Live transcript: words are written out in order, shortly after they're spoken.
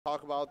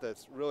talk about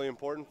that's really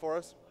important for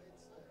us?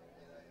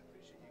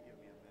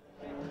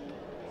 Year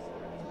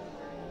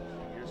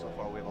so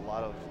far, we have a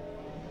lot of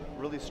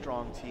really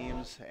strong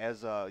teams.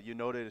 As you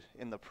noted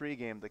in the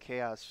pregame, the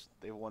Chaos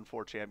they've won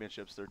 4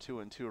 championships. They're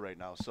 2-2 right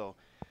now. So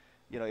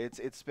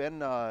it's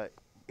been a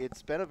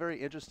very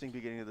interesting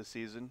beginning of the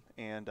season.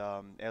 And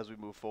as we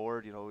move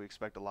forward, we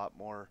expect a lot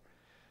more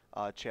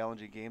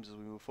challenging games as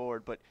we move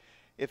forward. But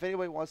if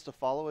anybody wants to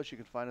follow us, you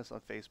can find us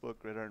on Facebook,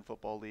 Gridiron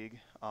Football League.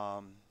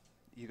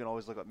 You can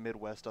always look up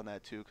Midwest on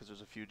that too, because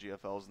there's a few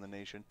GFLs in the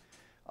nation.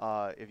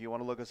 If you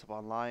want to look us up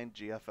online,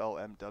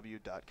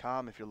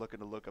 gflmw.com. If you're looking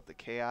to look up the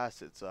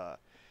Chaos, it's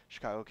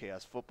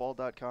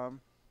chicagochaosfootball.com.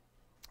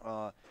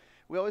 Uh,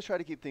 we always try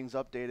to keep things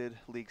updated,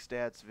 league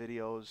stats,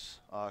 videos,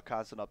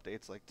 constant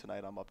updates. Like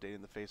tonight, I'm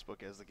updating the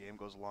Facebook as the game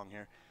goes along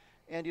here.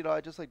 And,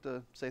 I'd just like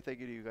to say thank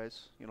you to you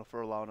guys,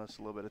 for allowing us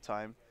a little bit of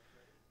time.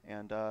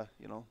 And,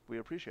 we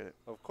appreciate it.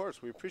 Of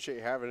course, we appreciate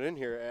you having it in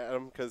here,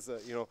 Adam, because,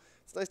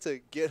 it's nice to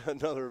get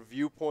another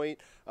viewpoint.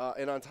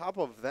 And on top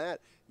of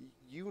that,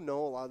 you know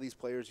a lot of these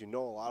players. You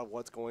know a lot of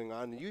what's going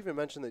on. And you even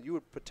mentioned that you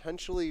would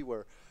potentially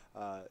were,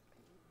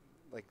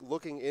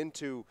 looking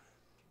into –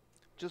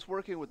 just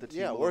working with the team.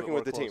 Yeah, working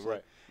with the team,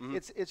 right. Mm-hmm.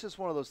 It's just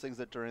one of those things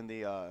that during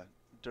the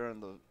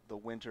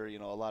winter,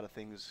 a lot of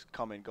things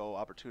come and go,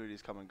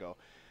 opportunities come and go.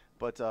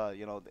 But,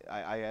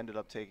 I ended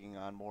up taking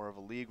on more of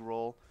a league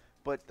role.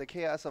 But the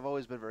Chaos I've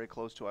always been very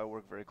close to. I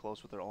work very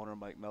close with their owner,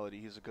 Mike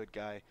Melody. He's a good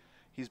guy.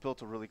 He's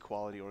built a really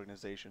quality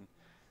organization.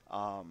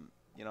 I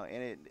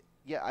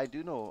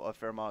do know a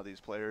fair amount of these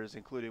players,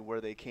 including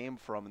where they came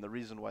from and the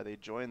reason why they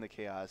joined the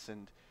Chaos.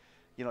 And,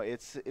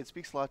 it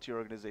speaks a lot to your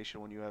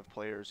organization when you have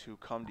players who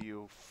come to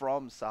you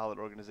from solid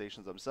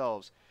organizations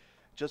themselves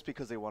just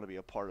because they want to be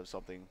a part of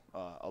something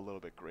a little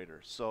bit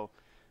greater. So,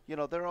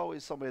 they're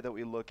always somebody that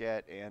we look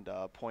at and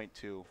point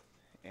to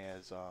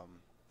as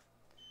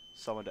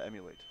someone to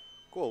emulate.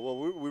 Cool. Well,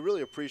 we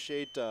really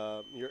appreciate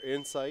your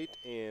insight,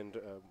 and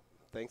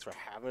thanks for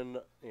having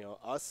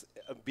us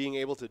being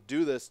able to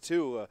do this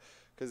too,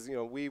 because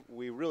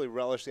we really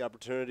relish the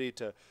opportunity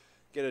to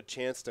get a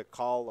chance to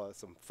call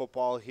some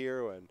football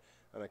here and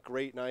on a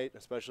great night,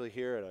 especially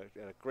here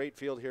at a great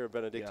field here at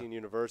Benedictine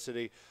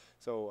University.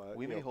 So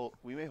we may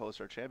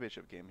host our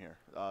championship game here.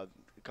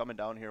 Coming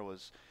down here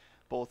was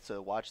both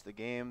to watch the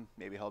game,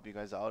 maybe help you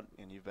guys out,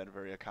 and you've been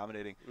very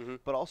accommodating,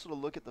 but also to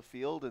look at the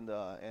field and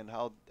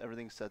how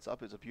everything sets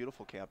up. It's a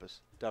beautiful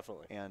campus.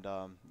 Definitely. And,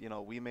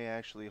 we may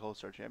actually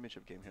host our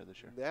championship game here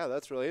this year. Yeah,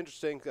 that's really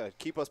interesting.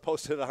 Keep us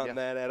posted on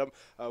that, Adam.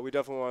 We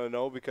definitely want to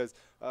know because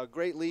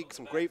great league,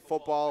 some great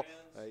football.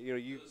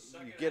 You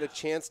get a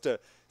chance to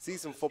see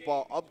some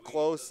football up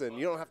close, and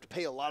you don't have to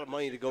pay a lot of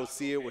money to go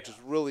see it, which is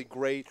really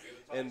great.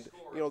 And,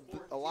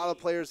 a lot of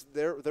players,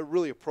 they're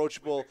really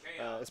approachable,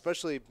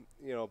 especially,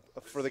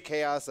 for the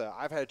Chaos.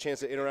 I've had a chance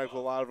to interact with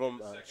a lot of them.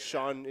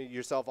 Sean,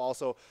 yourself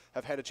also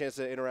have had a chance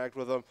to interact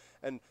with them.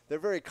 And they're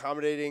very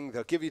accommodating.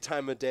 They'll give you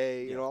time of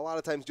day. A lot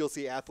of times you'll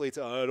see athletes,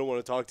 I don't want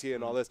to talk to you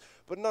and all this.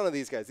 But none of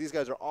these guys. These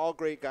guys are all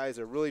great guys.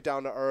 They're really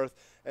down to earth.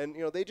 And,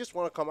 they just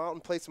want to come out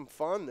and play some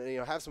fun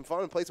and, have some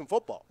fun and play some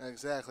football.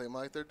 Exactly,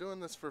 Mike. They're doing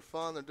this for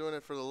fun. They're doing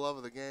it for the love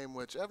of the game,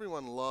 which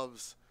everyone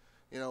loves.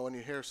 When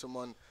you hear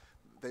someone,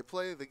 they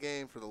play the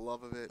game for the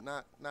love of it,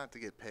 not to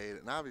get paid.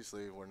 And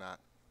obviously we're not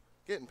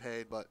getting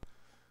paid, but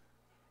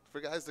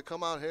for guys to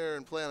come out here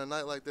and play on a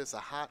night like this, a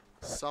hot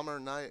summer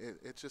night,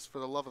 it's just for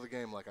the love of the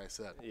game, like I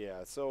said.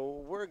 Yeah,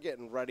 so we're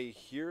getting ready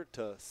here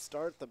to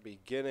start the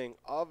beginning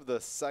of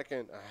the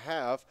second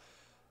half.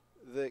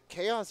 The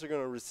Chaos are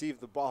going to receive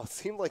the ball. It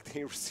seemed like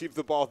they received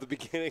the ball at the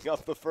beginning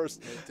of the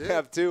first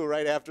half, too.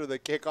 Right after the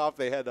kickoff,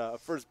 they had a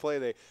first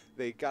play.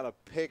 They got a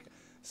pick.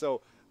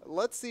 So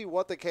let's see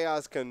what the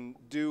Chaos can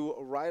do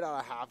right out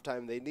of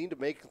halftime. They need to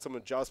make some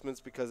adjustments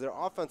because their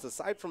offense,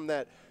 aside from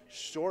that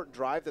short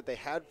drive that they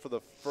had for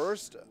the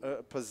first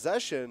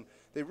possession,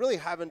 they really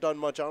haven't done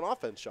much on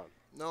offense, Sean.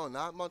 No,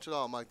 not much at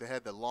all, Mike. They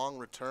had the long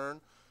return,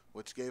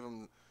 which gave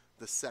them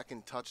the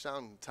second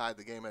touchdown and tied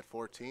the game at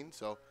 14.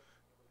 So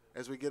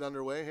as we get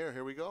underway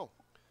here we go.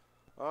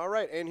 All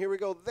right, and here we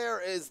go.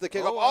 There is the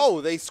kickoff.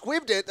 Oh, they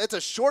squibbed it. That's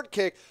a short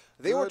kick.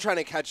 They were trying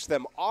to catch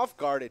them off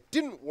guard. It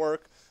didn't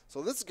work.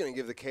 So this is going to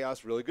give the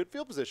Chaos really good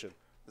field position.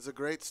 It's a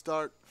great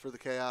start for the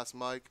Chaos,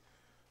 Mike.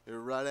 They're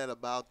right at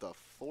about the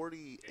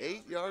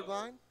 48-yard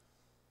line.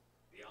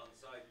 The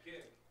onside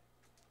kick.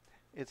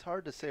 It's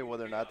hard to say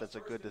whether or not that's a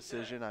good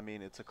decision. I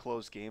mean, it's a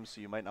close game, so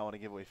you might not want to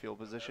give away field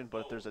position. But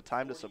if there's a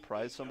time to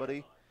surprise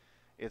somebody,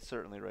 it's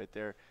certainly right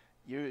there.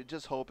 You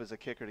just hope as a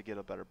kicker to get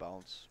a better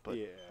bounce. But,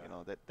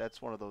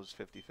 that's one of those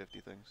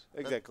 50-50 things.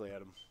 Exactly,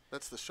 Adam.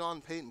 That's the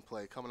Sean Payton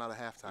play coming out of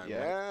halftime.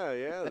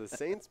 Yeah, the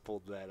Saints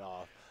pulled that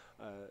off.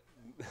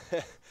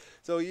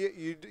 So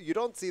you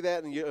don't see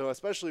that, and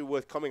especially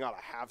with coming out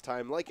of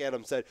halftime, like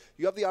Adam said,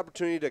 you have the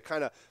opportunity to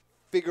kind of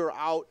figure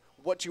out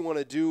what you want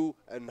to do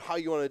and how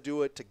you want to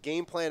do it, to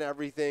game plan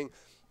everything.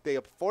 They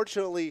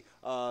unfortunately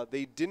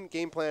they didn't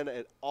game plan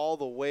it all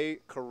the way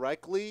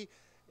correctly,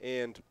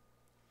 and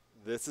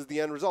this is the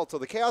end result. So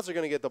the Chaos are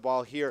going to get the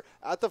ball here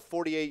at the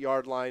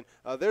 48-yard line.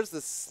 There's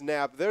the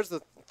snap. There's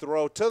the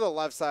throw to the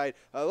left side.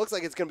 Looks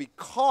like it's going to be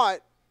caught.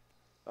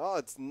 Oh,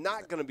 it's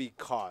not going to be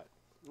caught.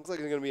 Looks like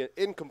it's going to be an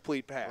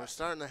incomplete pass. We're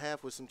starting the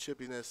half with some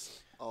chippiness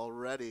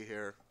already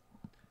here.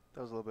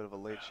 That was a little bit of a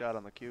late shot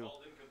on the cue.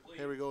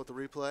 Here we go with the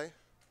replay.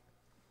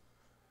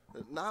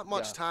 Not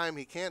much time.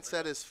 He can't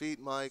set his feet,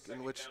 Mike,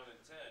 in which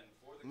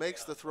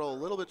makes the throw a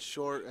little bit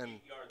short, and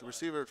the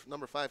receiver,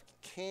 number 5,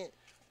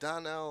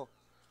 Donnell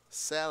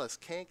Salas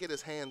can't get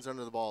his hands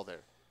under the ball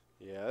there.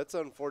 Yeah, that's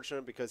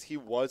unfortunate because he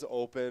was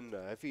open.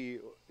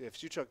 If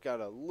Suchuk got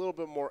a little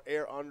bit more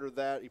air under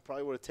that, he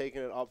probably would have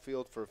taken it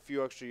upfield for a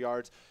few extra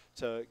yards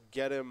to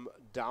get him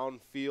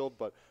downfield.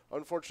 But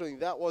unfortunately,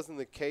 that wasn't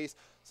the case.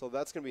 So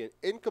that's going to be an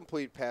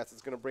incomplete pass.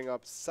 It's going to bring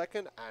up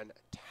 2nd and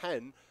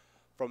 10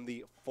 from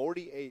the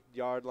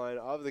 48-yard line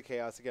of the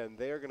Chaos. Again,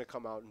 they are going to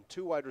come out, and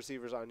 2 wide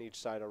receivers on each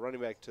side, a running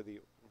back to the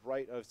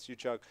right of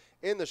Suchuk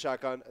in the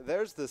shotgun.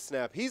 There's the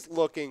snap. He's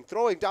looking,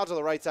 throwing down to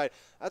the right side.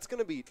 That's going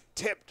to be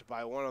tipped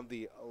by one of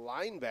the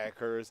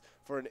linebackers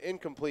for an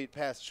incomplete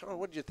pass. Sean,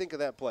 what did you think of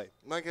that play?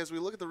 Mike, as we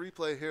look at the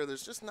replay here,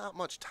 there's just not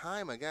much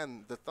time.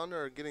 Again, the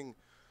Thunder are getting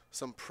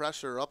some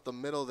pressure up the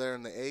middle there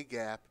in the A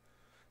gap,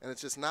 and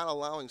it's just not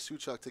allowing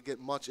Suchuk to get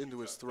much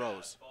into his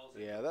throws.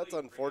 Yeah, that's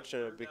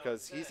unfortunate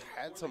because he's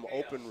had some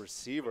open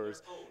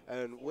receivers,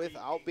 and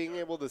without being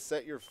able to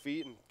set your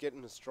feet and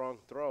getting a strong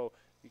throw,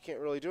 you can't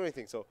really do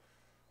anything. So,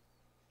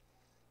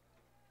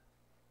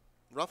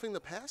 roughing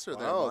the passer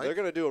there, oh, Mike. they're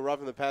going to do a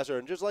roughing the passer.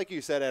 And just like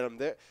you said, Adam,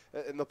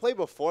 in the play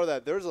before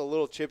that, there's a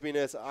little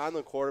chippiness on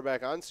the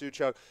quarterback, on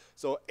Suchuk.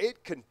 So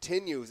it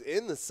continues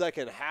in the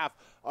second half.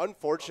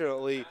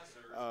 Unfortunately,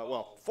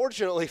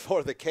 fortunately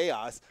for the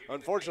Chaos,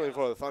 unfortunately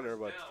for the Thunder,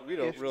 but we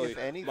don't really If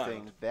anything,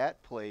 mind.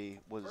 that play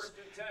was,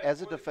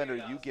 as a defender,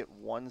 you get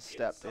 1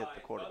 step to hit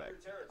the quarterback.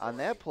 On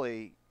that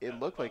play, it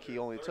looked like he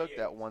only took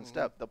that 1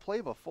 step. The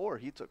play before,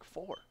 he took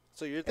 4.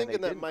 So you're they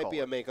thinking that didn't might call be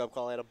a it. makeup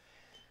call, Adam?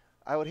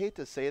 I would hate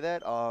to say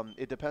that.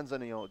 It depends on,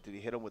 did he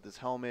hit him with his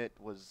helmet?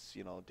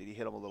 Did he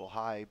hit him a little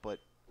high? But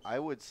I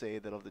would say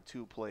that of the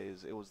 2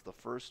 plays, it was the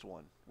first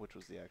one, which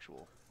was the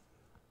actual.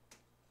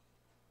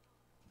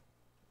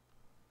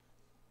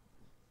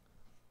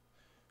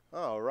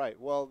 All right.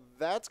 Well,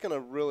 that's going to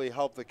really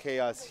help the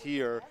Chaos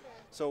here.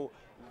 So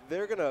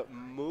they're going to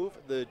move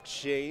the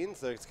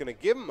chains. It's going to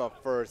give them a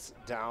first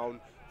down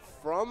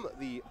from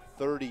the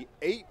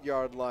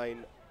 38-yard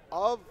line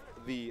of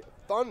the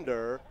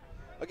Thunder.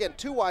 Again,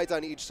 2 wides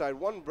on each side,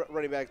 1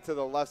 running back to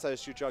the left side of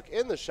Suchuk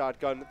in the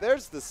shotgun.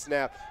 There's the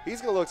snap.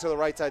 He's going to look to the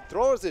right side,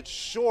 throws it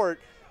short.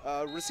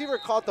 Receiver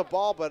caught the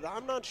ball, but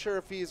I'm not sure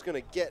if he's going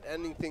to get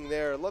anything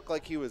there. It looked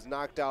like he was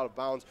knocked out of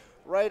bounds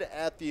right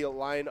at the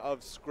line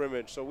of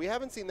scrimmage. So we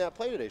haven't seen that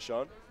play today,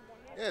 Sean.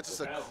 Yeah, it's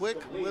just a quick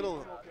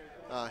little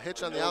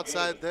hitch on the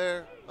outside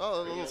there.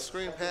 Oh, a little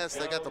screen pass.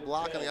 They got the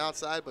block on the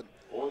outside, but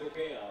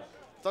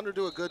Thunder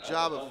do a good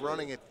job of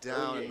running it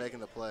down and making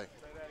the play.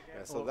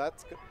 Yeah, so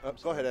that's good.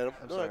 Go ahead, Adam.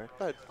 I'm Go sorry.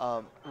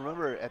 ahead.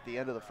 Remember, at the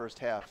end of the first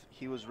half,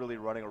 he was really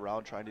running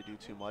around trying to do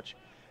too much.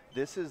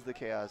 This is the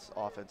Chaos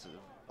offensive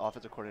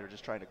coordinator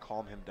just trying to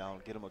calm him down,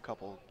 get him a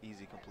couple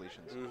easy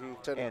completions,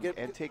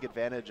 and take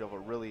advantage of a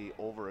really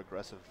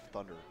over-aggressive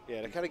Thunder.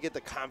 Yeah, to kind of get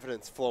the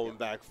confidence flowing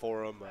back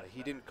for him.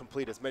 He didn't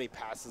complete as many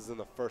passes in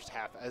the first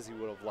half as he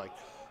would have liked.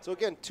 So,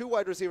 again, 2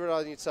 wide receivers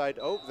on each side.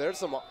 Oh, there's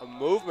some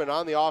movement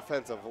on the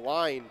offensive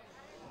line.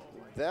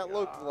 That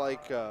looked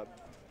like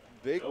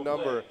big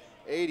number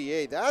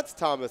 88. That's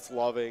Thomas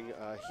Loving.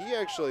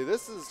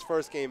 This is his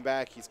first game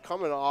back. He's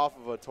coming off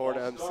of a torn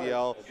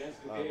MCL.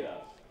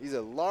 He's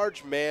a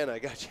large man. I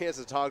got a chance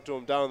to talk to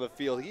him down on the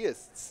field. He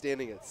is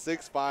standing at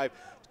 6'5",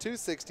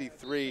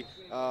 263.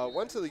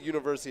 Went to the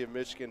University of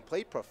Michigan,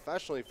 played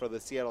professionally for the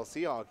Seattle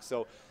Seahawks.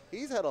 So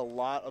he's had a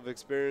lot of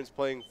experience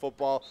playing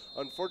football.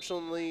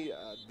 Unfortunately,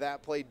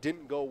 that play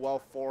didn't go well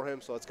for him,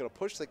 so it's going to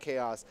push the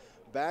Chaos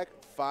back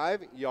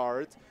 5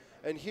 yards.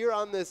 And here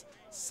on this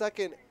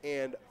 2nd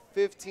and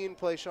 15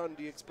 play, Sean,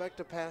 do you expect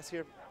a pass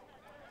here?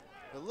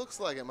 It looks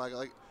like it, Mike.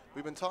 Like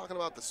we've been talking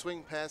about the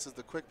swing passes,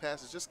 the quick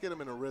passes. Just get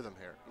them in a rhythm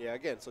here. Yeah,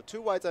 again, so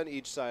 2 wides on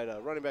each side.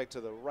 Running back to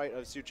the right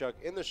of Suchuk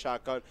in the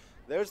shotgun.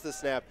 There's the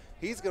snap.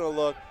 He's going to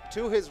look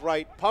to his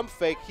right, pump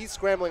fake. He's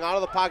scrambling out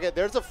of the pocket.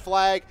 There's a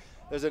flag.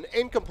 There's an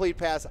incomplete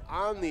pass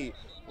on the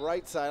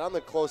right side, on the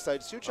close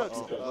side. Suchuk's,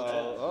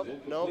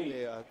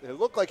 it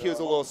looked like he was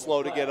a little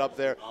slow to get up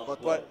there,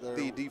 but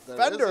the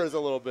defender is a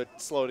little bit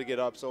slow to get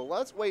up. So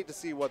let's wait to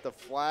see what the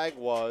flag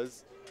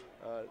was.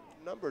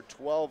 Number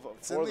 12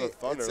 for the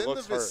Thunder it's in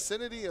looks the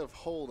vicinity of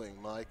holding,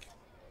 Mike.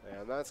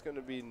 And that's going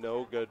to be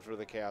no good for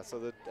the Chaos. So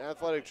the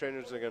athletic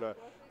trainers are going to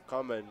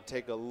come and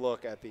take a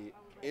look at the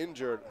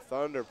injured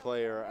Thunder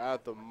player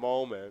at the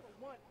moment.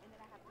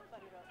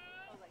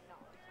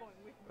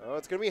 Oh,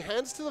 it's going to be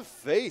hands to the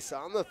face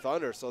on the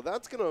Thunder. So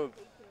that's going to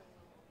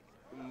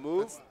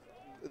move.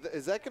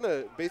 Is that going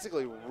to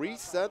basically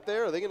reset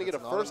there? Are they going to get a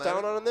first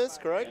down on this,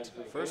 correct?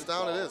 First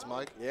down it is,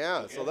 Mike.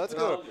 Yeah, so that's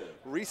going to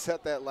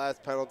reset that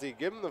last penalty,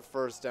 give them the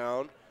first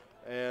down,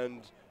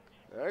 and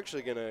They're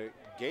actually going to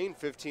gain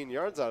 15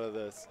 yards out of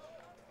this.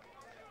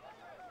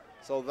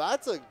 So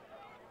that's a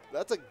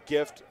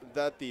gift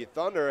that the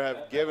Thunder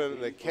have given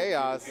the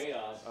Chaos.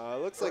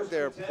 Looks like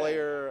their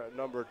player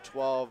number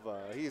 12,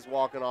 he's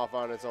walking off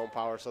on his own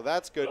power, so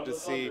that's good to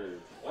see.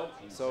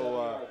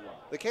 So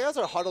the Chaos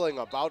are huddling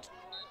about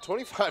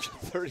 25 to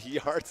 30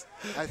 yards.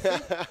 I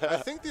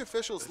think the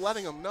official's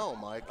letting them know,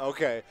 Mike.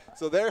 Okay,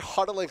 so they're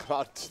huddling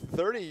about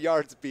 30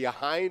 yards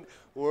behind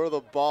where the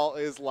ball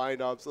is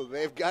lined up, so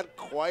they've got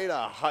quite a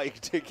hike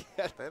to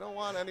get They don't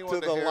want anyone to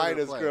to the hear line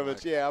their of play, scrimmage.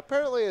 Mike. Yeah,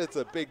 apparently it's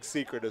a big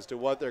secret as to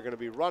what they're going to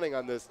be running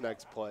on this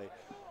next play.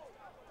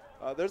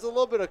 There's a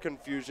little bit of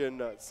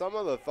confusion. Some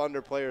of the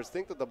Thunder players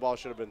think that the ball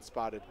should have been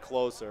spotted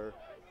closer.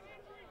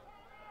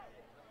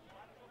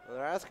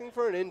 They're asking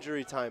for an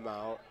injury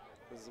timeout.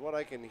 This is what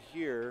I can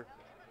hear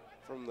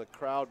from the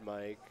crowd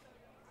mic.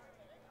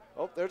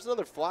 Oh, there's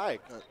another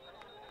flag.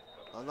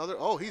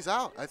 Oh, he's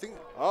out. I think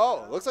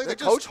Oh, looks like They the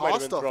just coach might have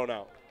tossed been a- thrown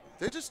out.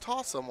 they just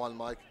tossed someone,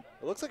 Mike,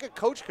 It looks like a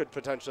coach could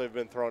potentially have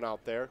been thrown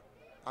out there.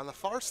 on the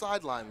far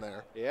sideline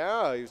there.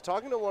 Yeah, he was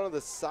talking to one of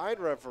the side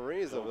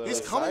referees of the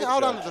He's coming side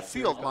out judge. onto the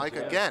field, Mike,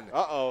 again.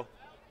 Uh-oh.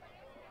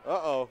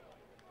 Uh-oh.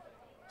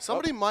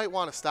 Somebody might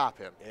want to stop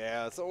him.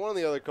 Yeah, so one of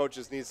the other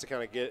coaches needs to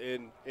kind of get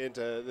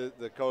into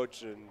the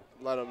coach and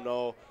let him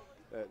know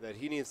that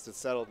he needs to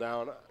settle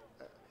down.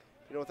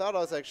 You know, without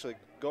us actually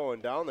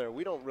going down there,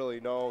 we don't really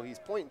know. He's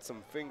pointing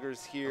some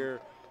fingers here.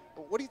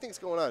 What do you think's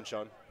going on,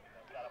 Sean?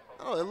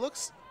 Oh, it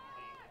looks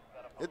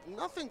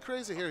nothing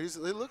crazy here. It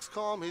looks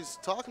calm. He's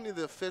talking to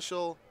the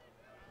official.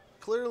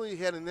 Clearly,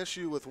 he had an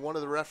issue with one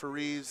of the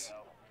referees,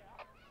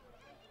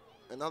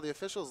 and now the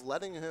official's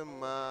letting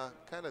him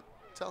kind of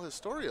tell his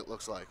story. It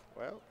looks like.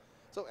 Well,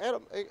 so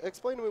Adam,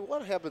 explain to me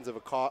what happens if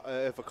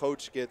a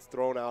coach gets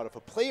thrown out, if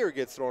a player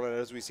gets thrown out,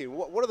 as we've seen.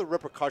 What are the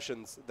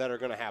repercussions that are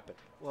going to happen?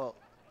 Well,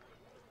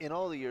 in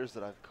all the years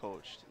that I've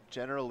coached,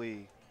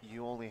 generally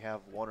you only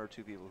have one or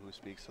two people who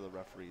speaks to the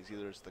referees.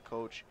 Either it's the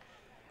coach,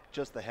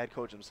 just the head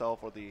coach himself,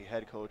 or the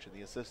head coach and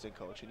the assistant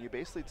coach. And you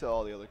basically tell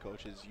all the other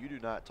coaches, you do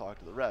not talk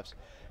to the refs,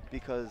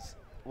 because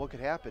what could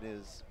happen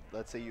is,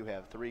 let's say you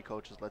have 3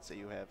 coaches, let's say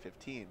you have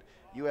 15,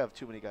 you have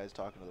too many guys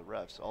talking to the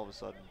refs. All of a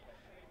sudden,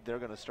 they're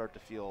going to start to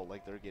feel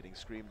like they're getting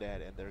screamed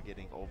at and they're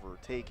getting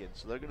overtaken.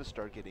 So they're going to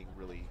start getting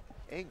really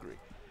angry.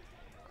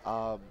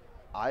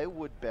 I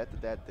would bet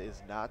that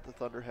is not the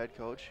Thunder head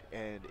coach,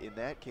 and in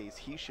that case,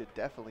 he should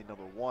definitely,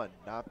 number 1,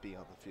 not be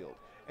on the field,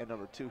 and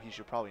number 2, he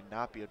should probably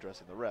not be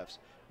addressing the refs,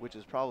 which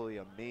is probably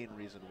a main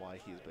reason why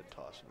he's been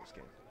tossed in this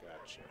game.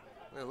 Gotcha.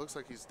 It looks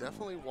like he's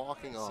definitely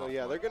walking off. So,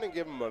 yeah, they're going to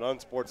give him an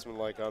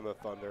unsportsmanlike on the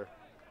Thunder.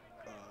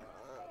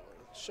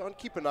 Sean,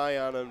 keep an eye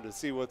on him to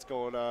see what's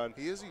going on.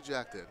 He is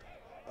ejected.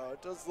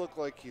 It does look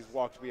like he's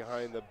walked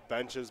behind the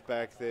benches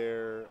back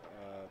there.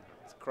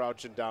 He's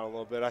crouching down a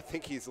little bit. I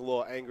think he's a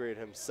little angry at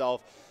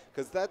himself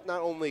because that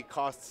not only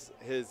costs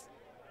his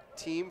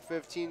team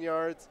 15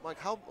 yards. Mike,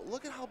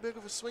 look at how big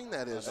of a swing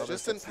that is, No,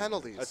 just that's- in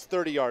penalties. That's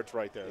 30 yards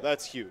right there. Yeah.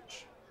 That's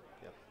huge.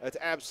 Yep. That's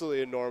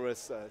absolutely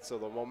enormous. So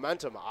the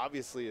momentum,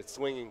 obviously, is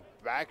swinging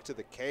back to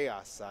the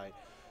Chaos side.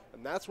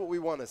 And that's what we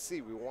want to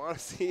see. We want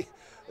to see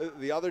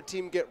the other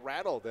team get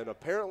rattled. And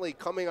apparently,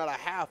 coming out of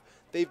half,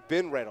 they've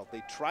been rattled.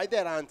 They tried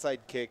that onside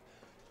kick,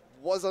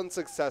 was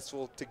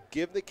unsuccessful to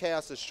give the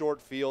Chaos a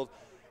short field.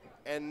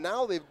 And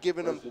now they've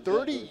given them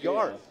 30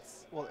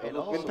 yards Well, and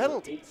in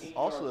penalties.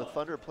 Also, the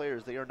Thunder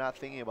players, they are not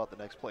thinking about the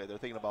next play. They're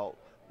thinking about,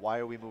 why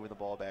are we moving the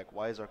ball back?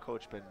 Why has our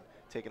coach been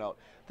taken out?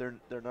 Their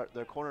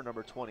corner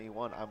number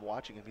 21, I'm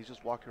watching him. He's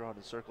just walking around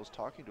in circles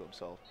talking to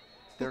himself.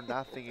 They're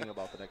not thinking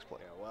about the next play.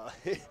 Yeah, well,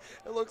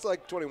 it looks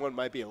like 21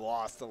 might be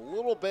lost a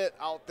little bit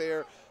out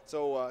there.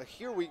 So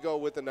here we go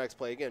with the next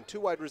play. Again, 2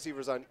 wide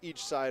receivers on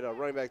each side.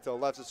 Running back to the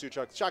left of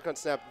Suchuk. Shotgun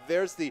snap.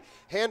 There's the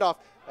handoff.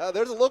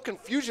 There's a little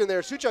confusion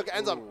there. Suchuk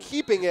ends up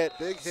keeping it.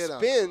 Big hit on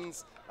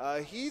Spins.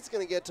 He's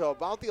going to get to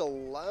about the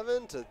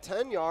 11 to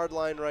 10-yard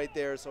line right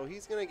there. So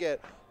he's going to get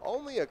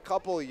only a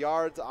couple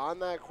yards on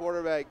that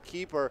quarterback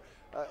keeper.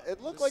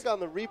 It looked like on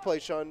the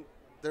replay, Sean,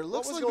 There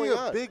looks was like to be going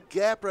a on? big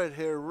gap right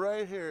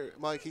here,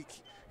 Mike.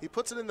 He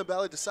puts it in the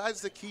belly,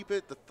 decides to keep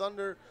it. The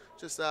Thunder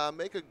just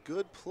make a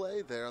good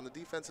play there on the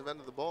defensive end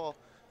of the ball,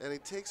 and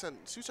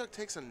Suchuk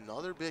takes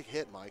another big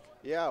hit, Mike.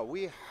 Yeah,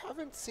 we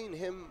haven't seen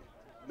him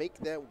make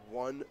that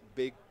one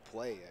big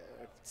play.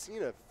 I've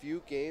seen a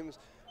few games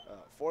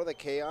for the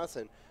Chaos,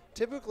 and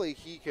typically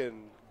he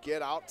can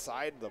get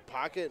outside the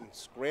pocket and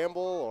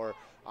scramble, or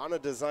on a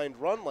designed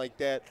run like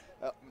that,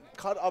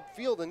 cut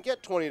upfield and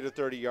get 20 to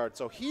 30 yards.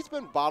 So he's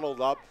been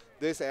bottled up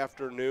this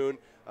afternoon.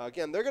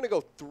 Again, they're going to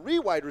go 3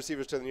 wide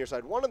receivers to the near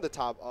side, one on the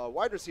top, a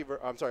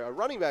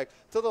running back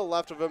to the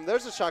left of him.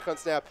 There's a shotgun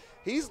snap.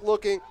 He's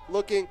looking.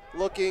 He's of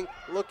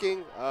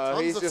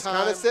just time.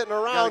 kind of sitting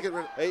Gotta around. get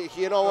rid- Hey,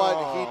 you know what?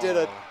 Oh. He did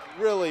a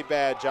really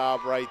bad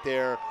job right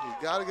there. You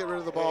got to get rid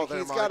of the ball there,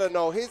 He's Mike. got to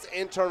know. His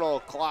internal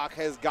clock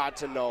has got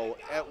to know.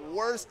 At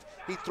worst,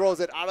 he throws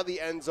it out of the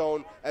end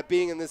zone at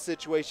being in this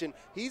situation.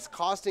 He's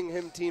costing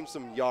him team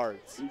some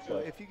yards. Well,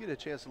 if you get a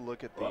chance to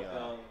look at the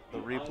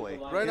replay,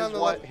 Right his on the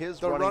wa- left, his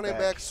the running back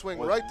back swing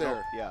was right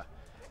there. Yeah,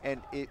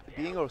 and it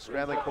being a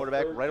scrambling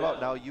quarterback, right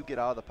about now, you get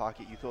out of the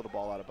pocket, you throw the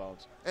ball out of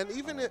bounds. And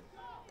even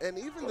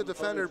the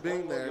defender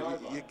being there,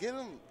 you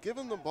give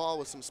him the ball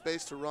with some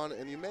space to run,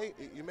 and you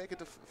make a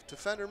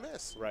defender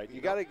miss. Right.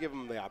 You got to give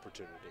him the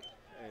opportunity.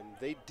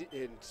 And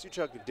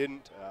Suchuk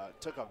didn't.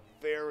 Took a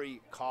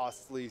very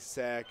costly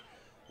sack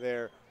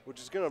there, which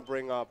is going to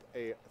bring up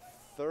a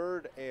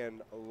 3rd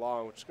and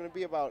long, which is going to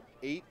be about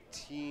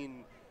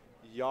 18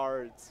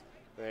 yards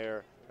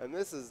there. And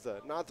this is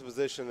not the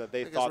position that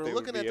they Because thought we're they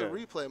would looking be at the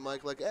in. replay,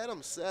 Mike. Like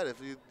Adam said, if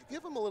you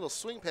give him a little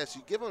swing pass,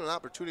 you give him an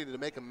opportunity to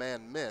make a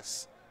man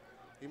miss.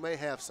 You may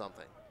have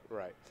something.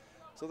 Right.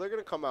 So they're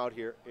going to come out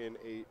here in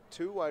a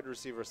 2 wide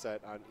receiver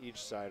set on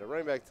each side. A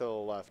running back to the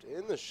left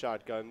in the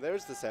shotgun.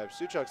 There's the snap.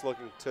 Suchuk's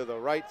looking to the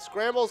right.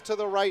 Scrambles to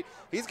the right.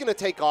 He's going to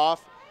take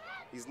off.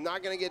 He's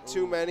not going to get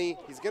too many.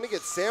 He's going to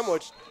get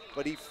sandwiched,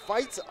 but he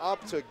fights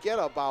up to get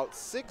about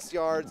 6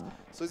 yards.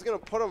 So he's going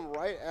to put him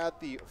right at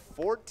the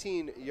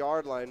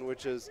 14-yard line,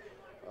 which is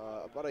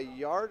about a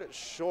yard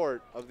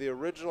short of the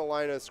original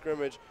line of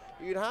scrimmage.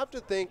 You'd have to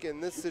think in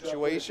this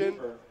situation,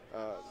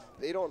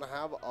 they don't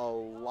have a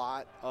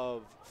lot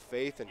of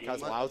faith in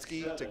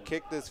Kozlowski to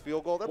kick this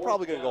field goal. They're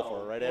probably going to go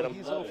for it, right, Adam? Well,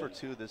 he's 0 for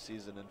 2 this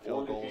season in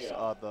field goals.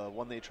 The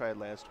one they tried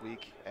last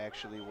week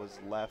actually was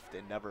left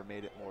and never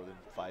made it more than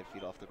 5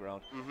 feet off the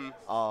ground.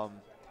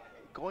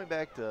 Going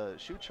back to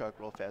Suchuk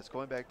real fast,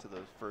 going back to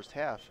the first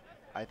half,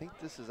 I think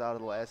this is out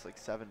of the last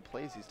 7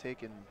 plays. He's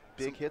taken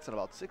big hits in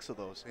about 6 of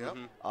those.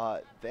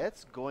 Yep.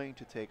 That's going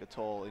to take a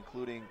toll,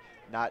 including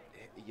not,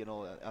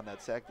 on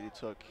that sack that he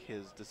took,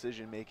 his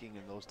decision making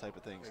and those type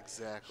of things.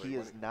 Exactly. He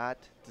is not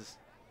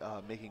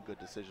making good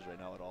decisions right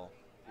now at all.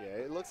 Yeah,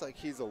 it looks like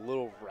he's a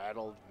little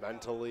rattled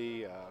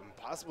mentally,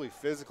 possibly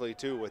physically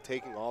too, with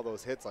taking all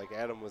those hits like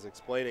Adam was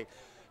explaining.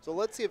 So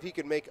let's see if he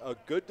can make a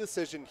good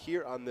decision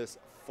here on this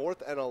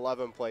 4th and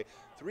 11 play.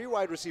 3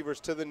 wide receivers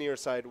to the near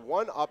side,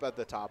 1 up at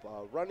the top,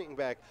 running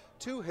back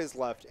to his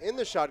left in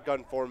the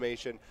shotgun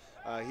formation.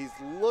 He's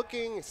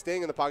looking,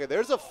 staying in the pocket.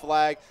 There's a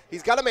flag.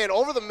 He's got a man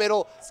over the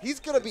middle. He's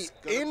going to be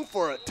in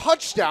for a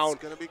touchdown.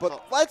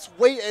 But let's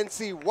wait and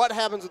see what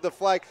happens with the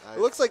flag. It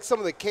looks like some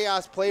of the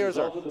Chaos players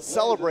are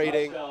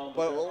celebrating,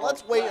 but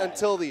let's wait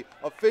until the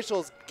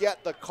officials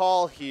get the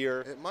call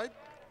here.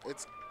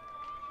 It's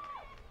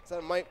Is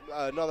that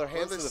another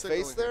hands to the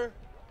face there?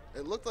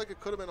 It looked like it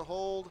could have been a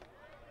hold.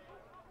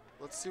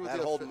 Let's see what That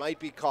the hold might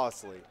be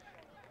costly.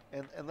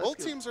 And both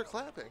teams are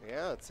clapping.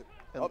 Yeah, it's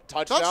And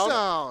touchdown.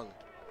 Touchdown!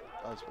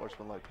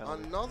 unsportsmanlike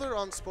penalty. Another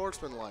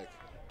unsportsmanlike.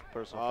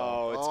 Personal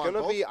foul. Oh, it's Oh, going to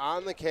both- be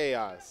on the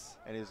Chaos.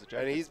 And he's And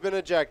ejected. he's been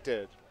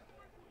ejected.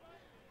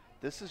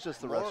 This is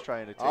just the More- refs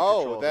trying to take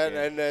control of the game.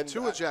 and then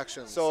 2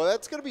 ejections. So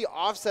that's going to be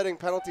offsetting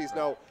penalties.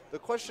 Now, the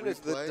question is,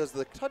 Replay. does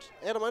the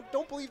Adam, I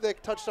don't believe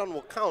that touchdown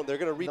will count. They're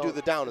going to redo No,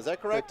 the down. Is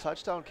that correct? The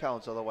touchdown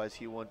counts, otherwise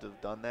he wouldn't have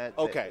done that.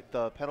 Okay.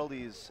 The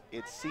penalties,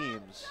 it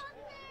seems,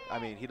 I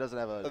mean, he doesn't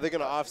have a... Are they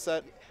going to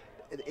offset?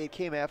 It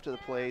came after the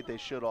play. They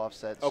should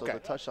offset, so Okay. the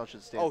touchdown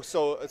should stand. Oh,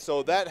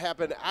 so that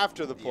happened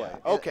after the play.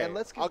 Yeah. Okay. And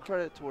let's give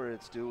credit to where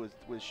it's due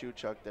with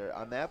Suchuk there.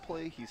 On that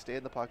play, he stayed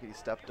in the pocket. He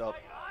stepped up,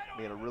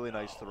 made a really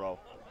nice throw.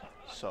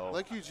 So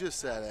Like you just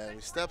said, Adam,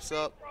 he steps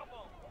up,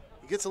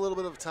 he gets a little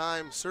bit of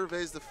time,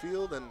 surveys the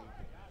field, and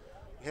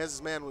he has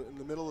his man in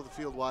the middle of the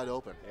field wide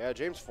open. Yeah,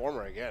 James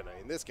Former again. I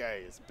mean, this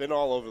guy has been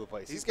all over the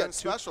place. He's got been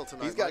special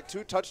tonight, He's got Mike.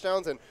 2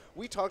 touchdowns, and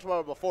we talked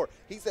about it before.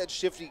 He's that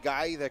shifty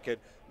guy that could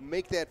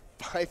make that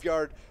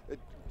 5-yard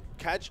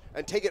catch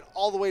and take it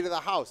all the way to the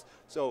house.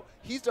 So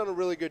he's done a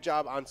really good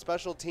job on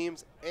special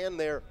teams and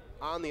there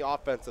on the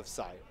offensive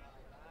side.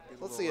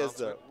 Let's see as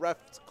the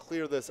refs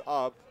clear this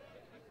up.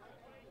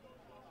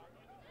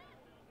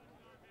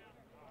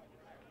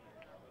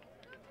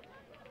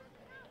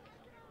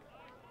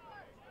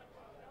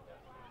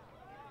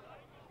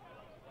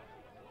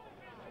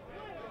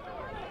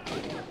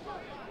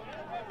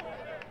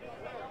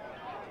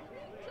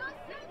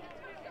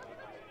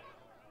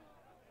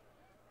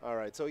 All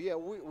right, so yeah,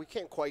 we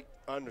can't quite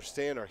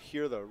understand or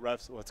hear the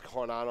refs, what's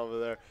going on over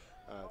there.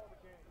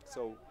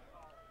 So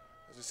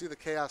As you see the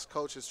Chaos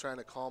coaches trying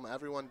to calm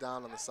everyone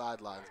down on the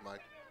sidelines,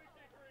 Mike.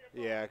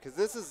 yeah, because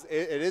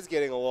it is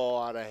getting a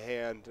little out of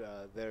hand.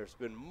 There's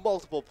been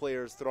multiple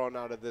players thrown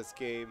out of this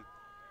game,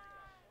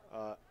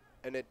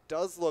 and it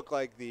does look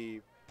like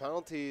the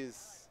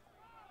penalties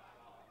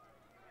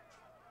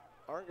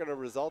aren't going to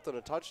result in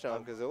a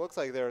touchdown because it looks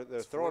like they're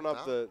throwing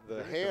up the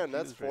Very hand.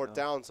 That's confused right 4th now.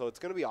 down, so it's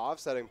going to be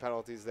offsetting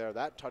penalties there.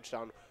 That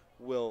touchdown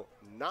will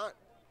not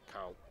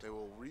count. They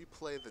will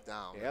replay the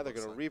down. Yeah, it they're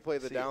looks going like. to replay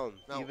the See, down.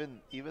 No.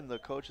 even the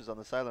coaches on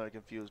the sideline are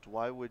confused.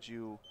 Why would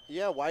you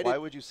Yeah, why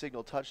would you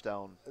signal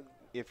touchdown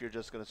if you're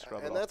just going to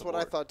scrub it And off that's the what I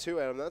board? thought too,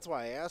 Adam. That's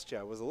why I asked you.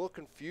 I was a little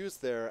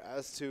confused there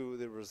as to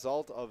the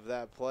result of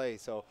that play.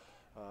 So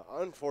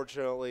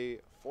Unfortunately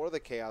for the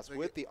Chaos,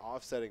 with the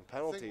offsetting I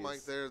penalties. think,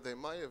 Mike, there they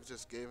might have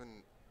just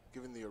given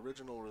the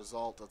original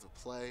result of the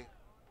play,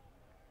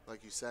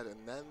 like you said,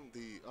 and then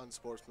the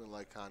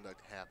unsportsmanlike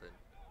conduct happened.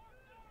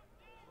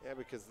 Yeah,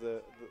 because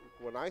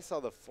when I saw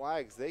the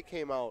flags, they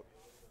came out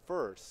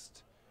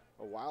first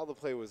while the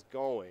play was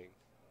going,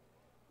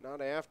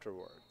 not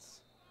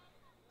afterwards.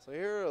 So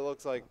here it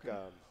looks like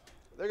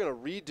they're going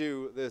to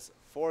redo this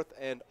 4th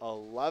and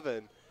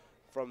 11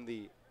 from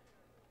the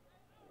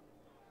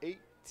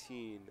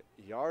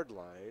 18-yard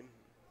line.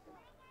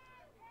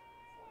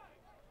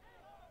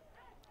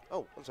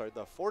 Oh, I'm sorry,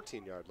 the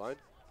 14-yard line.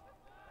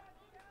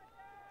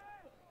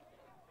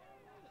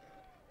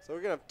 So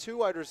we're going to have 2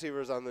 wide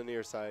receivers on the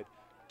near side,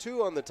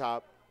 2 on the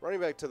top, running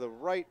back to the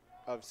right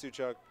of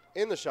Suchuk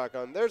in the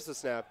shotgun. There's the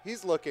snap.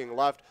 He's looking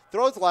left,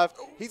 throws left.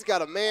 He's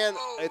got a man.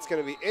 It's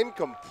going to be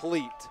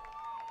incomplete.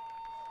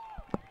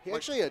 He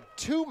actually had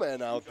 2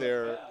 men out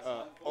there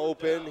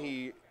open.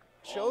 He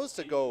chose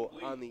to go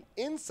on the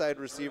inside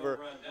receiver.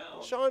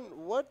 Sean,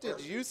 what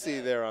did you see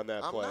there on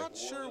that play? I'm not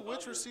sure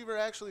which receiver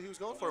actually he was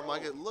going for,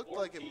 Mike. It looked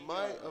like it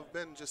might have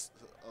been just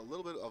a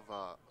little bit of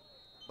a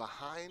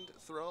behind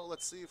throw.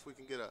 Let's see if we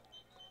can get a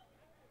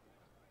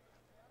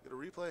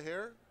replay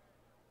here.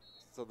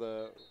 So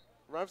the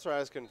refs are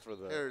asking for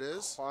the There it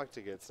is. clock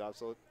to get stopped.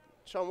 So,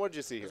 Sean, what did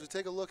you see here? As we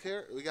take a look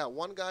here, we got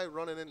one guy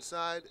running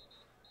inside.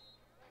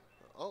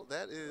 Oh,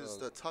 that is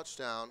the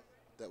touchdown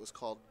that was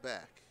called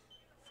back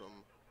from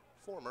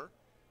former.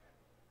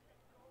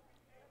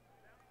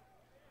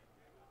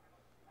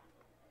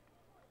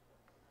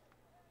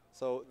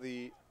 So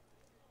the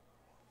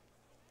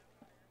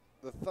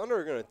Thunder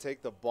are going to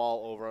take the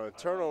ball over on a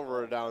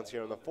turnover downs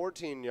here on the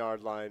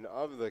 14-yard line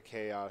of the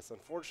Chaos.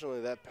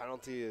 Unfortunately, that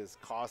penalty is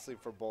costly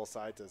for both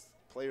sides as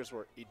players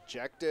were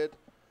ejected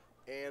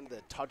and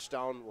the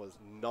touchdown was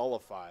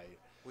nullified.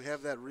 We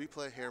have that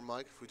replay here,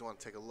 Mike, if we want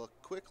to take a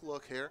quick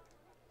look here.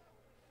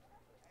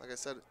 Like I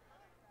said,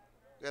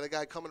 we got a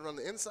guy coming around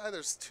the inside.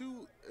 There's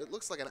 2, it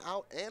looks like an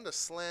out and a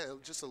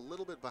slant, just a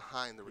little bit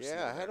behind the receiver.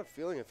 Yeah, I had a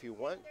feeling if he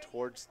went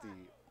towards the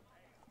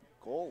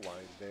goal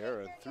line there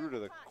and through to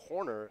the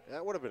corner,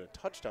 that would have been a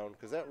touchdown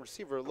because that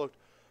receiver looked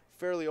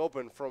fairly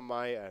open from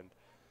my end.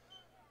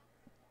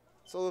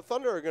 So the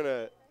Thunder are going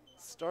to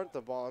start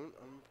the ball. I'm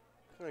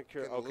kind of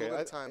curious. Okay,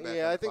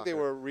 I think they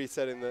were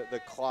resetting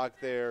the clock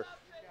there.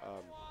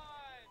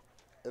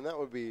 And that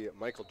would be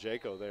Michael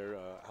Jaco there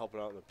helping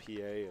out in the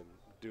PA and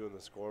doing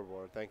the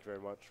scoreboard. Thank you very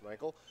much,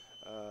 Michael.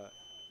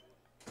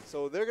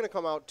 So they're going to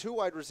come out 2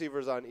 wide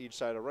receivers on each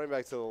side, a running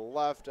back to the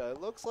left. It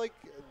looks like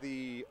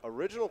the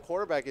original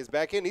quarterback is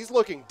back in. He's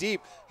looking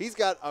deep. He's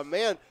got a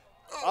man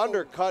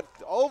undercut,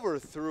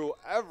 overthrew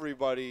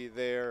everybody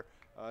there.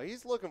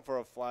 He's looking for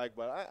a flag,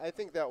 but I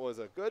think that was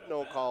a good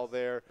no call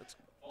there. It's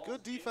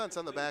good defense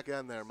on the back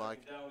end there,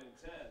 Mike.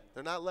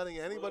 They're not letting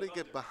anybody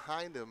get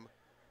behind him.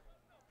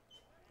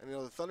 And,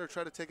 the Thunder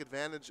try to take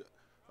advantage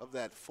of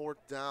that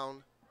 4th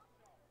down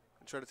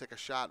and try to take a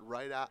shot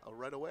right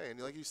away. And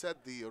like you said,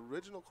 the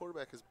original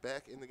quarterback is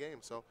back in the game.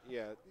 So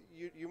yeah,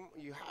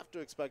 you have to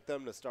expect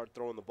them to start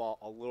throwing the ball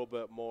a little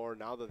bit more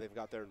now that they've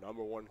got their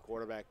 #1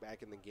 quarterback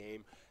back in the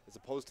game as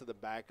opposed to the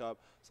backup.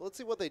 So let's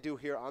see what they do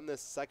here on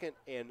this 2nd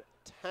and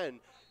 10.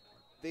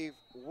 They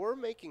were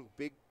making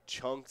big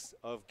chunks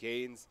of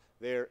gains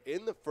there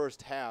in the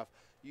first half.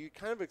 You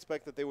kind of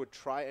expect that they would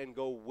try and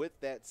go with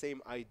that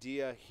same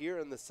idea here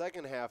in the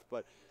second half,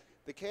 but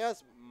the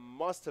Chaos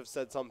must have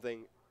said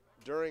something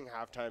during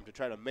halftime to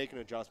try to make an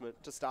adjustment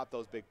to stop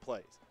those big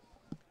plays.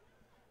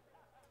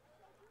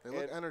 They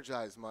look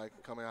energized, Mike,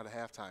 coming out of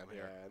halftime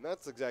here. Yeah, and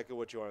that's exactly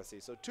what you want to see.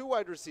 So 2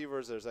 wide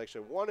receivers. There's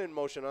actually 1 in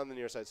motion on the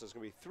near side, so it's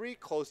going to be 3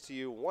 close to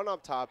you, 1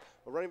 up top,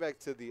 a running back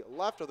to the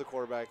left of the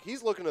quarterback.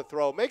 He's looking to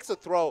throw, makes a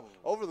throw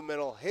over the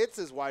middle, hits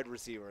his wide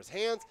receiver's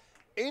hands,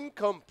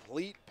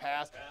 incomplete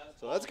pass.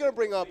 So that's going to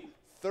bring up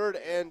 3rd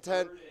and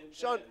 10.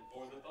 Sean,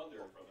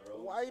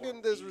 why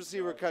didn't this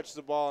receiver catch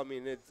the ball? I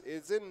mean,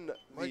 it's in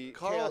the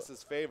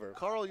Chaos's favor.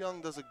 Carl Young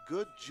does a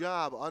good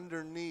job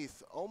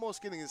underneath,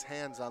 almost getting his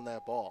hands on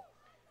that ball.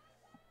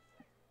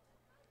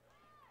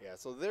 Yeah,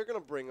 so they're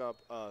going to bring up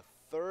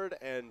 3rd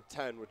and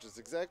 10, which is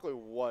exactly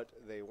what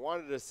they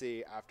wanted to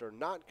see after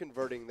not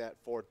converting that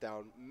 4th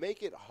down.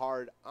 Make it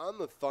hard on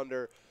the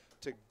Thunder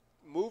to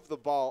move the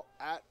ball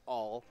at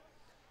all.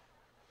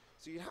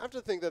 So you have to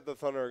think that the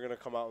Thunder are going to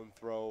come out and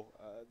throw.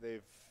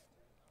 They've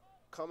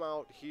come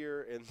out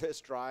here in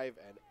this drive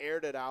and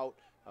aired it out.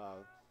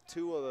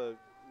 2 of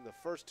the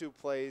first 2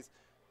 plays,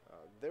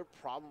 they're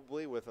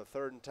probably with a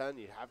 3rd and 10.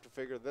 You have to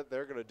figure that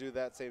they're going to do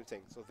that same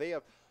thing. So they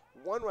have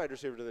 1 wide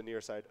receiver to the near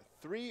side,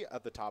 3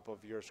 at the top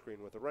of your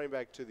screen with a running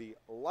back to the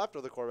left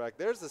of the quarterback.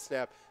 There's the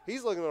snap.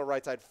 He's looking to the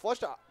right side,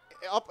 flushed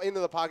up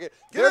into the pocket.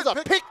 There's a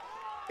pick.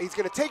 He's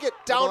going to take it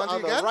down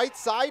on the right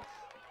side.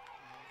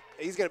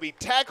 He's going to be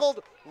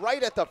tackled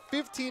right at the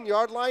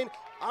 15-yard line.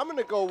 I'm going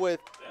to go with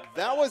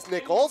that was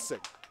Nick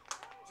Olson.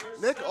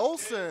 Nick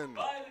Olson.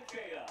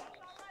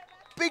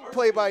 Big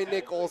play by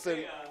Nick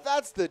Olson.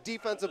 That's the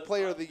Defensive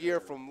Player of the Year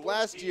from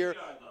last year.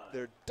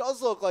 There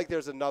does look like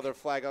there's another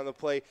flag on the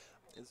play.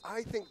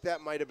 I think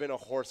that might have been a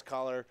horse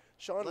collar.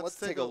 Sean, let's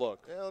take a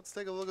look. Yeah, let's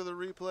take a look at the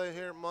replay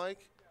here,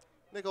 Mike.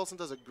 Nick Olson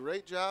does a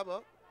great job.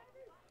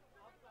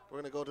 We're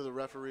gonna go to the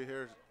referee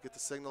here, get the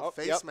signal. Oh,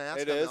 Face yep,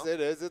 mask. It is.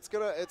 It is. It's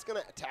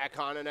gonna tack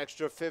on an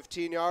extra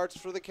 15 yards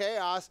for the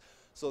Chaos.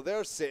 So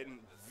they're sitting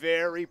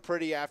very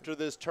pretty after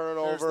this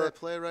turnover. There's that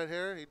play right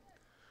here.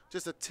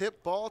 Just a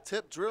tip ball,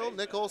 tip drill.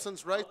 Nick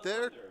Olson's right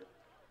there.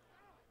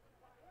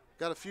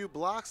 Got a few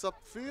blocks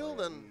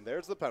upfield, and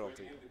there's the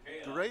penalty.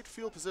 Great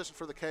field position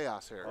for the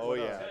Chaos here. Oh,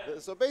 yeah.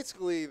 So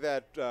basically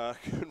that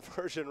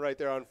conversion right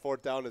there on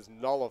 4th down is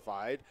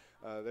nullified.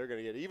 They're going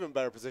to get even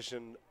better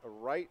position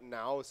right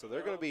now. So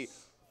they're going to be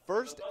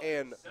 1st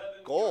and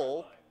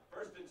goal.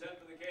 1st and 10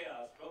 for the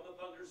Chaos from the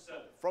Thunder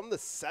 7. From the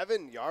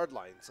 7-yard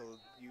line. So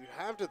you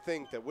have to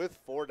think that with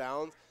 4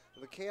 downs,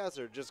 the Chaos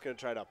are just going to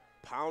try to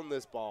pound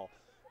this ball.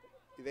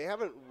 They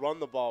haven't run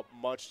the ball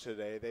much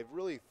today. They've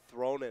really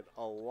thrown it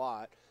a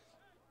lot.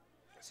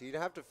 So you'd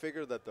have to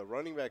figure that the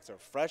running backs are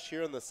fresh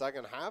here in the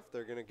second half.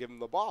 They're going to give them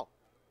the ball.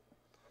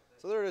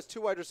 So there it is,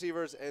 2 wide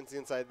receivers and the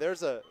inside.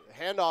 There's a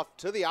handoff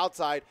to the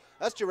outside.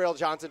 That's Jarrell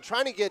Johnson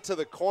trying to get to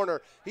the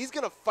corner. He's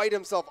going to fight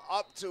himself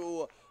up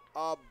to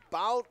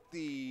about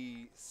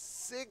the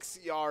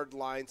 6-yard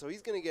line. So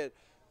he's going to get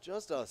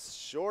just a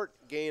short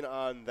gain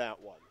on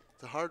that one.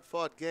 It's a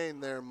hard-fought gain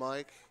there,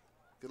 Mike.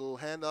 Get a little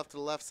handoff to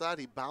the left side.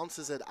 He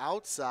bounces it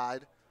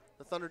outside.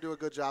 The Thunder do a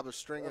good job of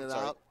stringing it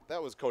out.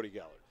 That was Cody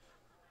Gallard.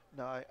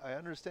 Now, I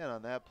understand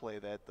on that play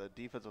that the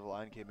defensive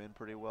line came in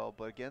pretty well,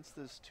 but against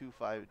this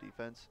 2-5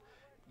 defense,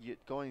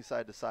 going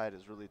side to side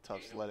is really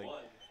tough sledding.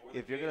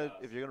 If you're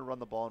gonna run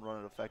the ball and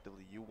run it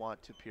effectively, you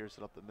want to pierce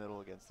it up the middle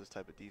against this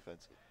type of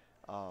defense.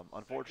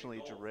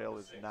 Unfortunately, Jarrell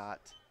is not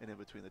an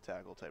in-between the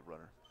tackle type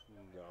runner.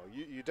 No,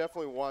 you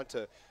definitely want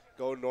to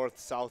go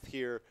north-south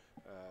here,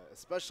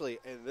 especially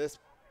in this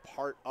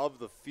part of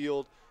the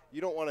field. You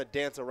don't want to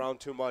dance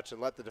around too much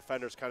and let the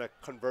defenders kind of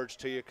converge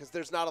to you because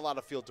there's not a lot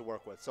of field to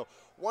work with. So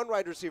 1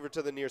 wide receiver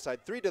to the near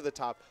side, 3 to the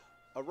top,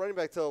 a running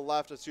back to the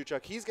left of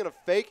Suchuk. He's going to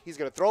fake. He's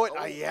going to throw it.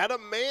 He had a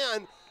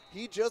man.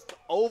 He just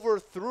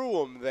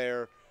overthrew him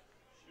there.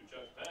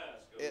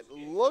 It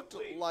looked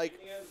like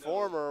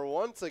Former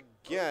once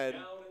again.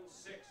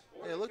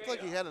 It looked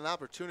like he had an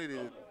opportunity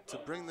to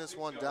bring this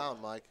one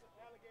down, Mike.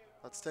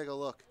 Let's take a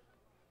look.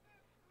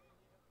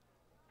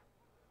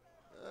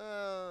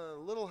 A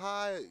little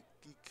high.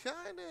 He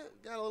kind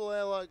of got a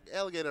little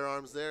alligator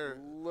arms there.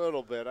 A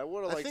little bit. I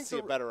would have liked to see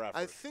a better effort.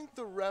 I think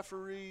the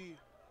referee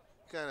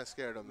kind of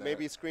scared him there.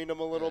 Maybe screened him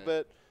a little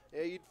bit.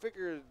 Yeah, you'd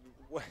figure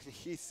when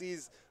he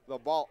sees the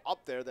ball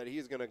up there that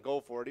he's going to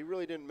go for it. He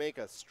really didn't make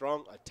a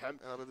strong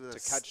attempt to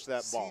catch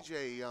that ball.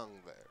 C.J. Young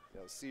there.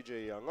 Yeah,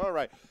 C.J. Young. All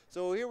right,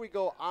 so here we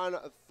go on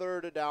a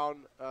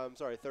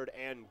 3rd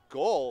and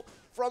goal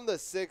from the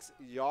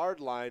 6-yard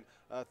line.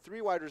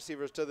 3 wide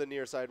receivers to the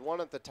near side,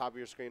 1 at the top of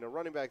your screen, a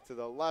running back to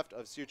the left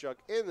of Suchuk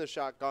in the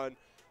shotgun.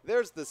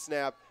 There's the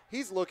snap.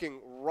 He's looking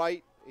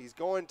right. He's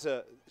going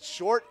to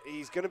short.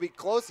 He's going to be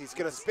close. He's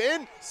going to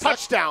spin.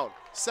 Touchdown.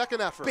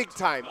 Second effort. Big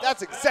time.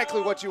 That's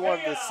exactly what you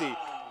wanted to see.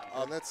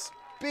 And that's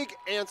big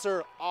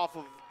answer off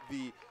of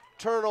the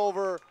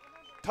turnover.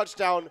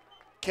 Touchdown,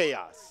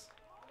 Chaos.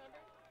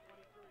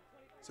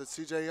 So it's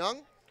C.J.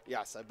 Young?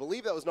 Yes, I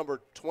believe that was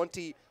number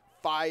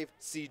 25,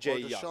 C.J.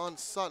 Young. Deshaun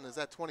Sutton is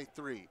at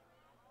 23.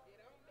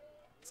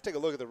 Let's take a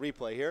look at the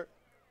replay here.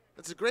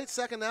 It's a great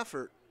second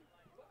effort.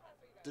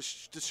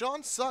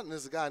 Deshaun Sutton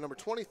is the guy, number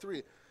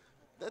 23.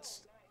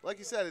 That's, like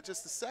you said, it's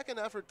just the second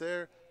effort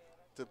there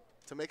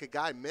to make a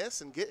guy miss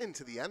and get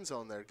into the end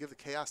zone there, give the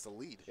Chaos the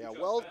lead. Yeah,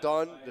 well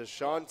done,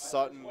 Deshaun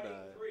Sutton.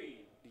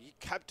 He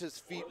kept his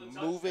feet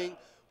moving,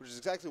 which is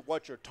exactly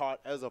what you're taught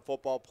as a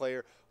football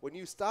player. When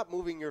you stop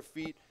moving your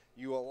feet,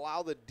 you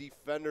allow the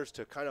defenders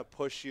to kind of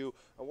push you.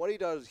 And what he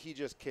does, he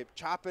just kept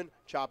chopping,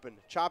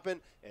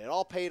 and it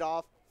all paid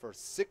off for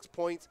 6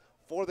 points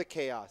for the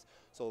Chaos.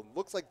 So it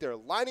looks like they're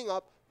lining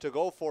up to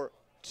go for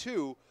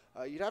 2.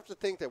 You'd have to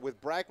think that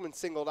with Brackman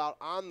singled out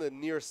on the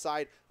near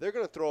side, they're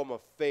going to throw him a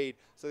fade.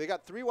 So they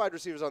got 3 wide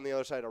receivers on the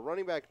other side, a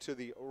running back to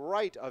the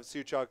right of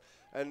Suchuk.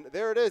 And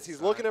there it is.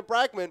 He's looking at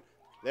Brackman.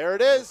 There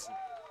it is.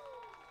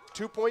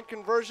 2-point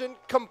conversion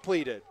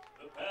completed.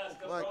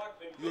 Like,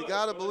 you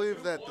got to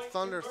believe that the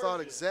Thunder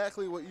thought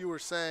exactly what you were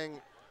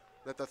saying,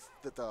 that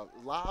the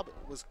lob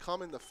was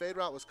coming, the fade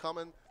route was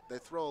coming. They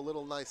throw a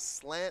little nice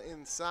slant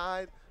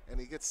inside, and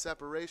he gets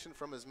separation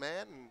from his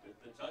man and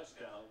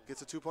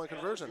gets a 2-point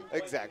conversion.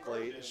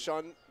 Exactly.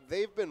 Sean,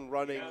 they've been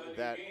running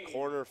that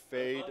corner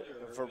fade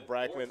for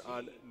Brackman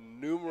on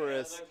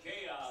numerous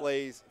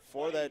plays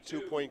for that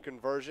 2-point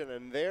conversion,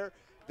 and there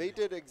they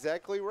did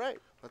exactly right.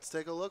 Let's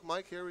take a look,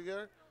 Mike. Here we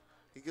go.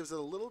 He gives it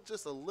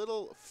just a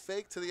little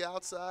fake to the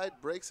outside,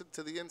 breaks it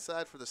to the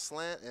inside for the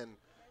slant, and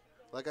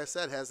like I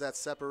said, has that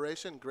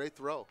separation. Great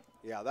throw.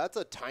 Yeah, that's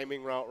a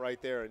timing route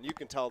right there, and you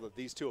can tell that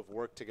these two have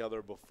worked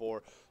together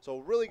before. So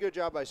really good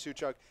job by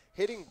Suchuk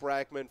hitting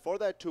Brackman for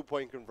that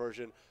two-point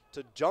conversion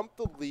to jump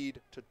the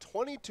lead to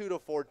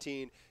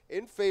 22-14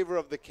 in favor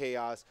of the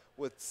Chaos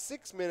with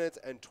 6 minutes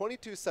and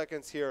 22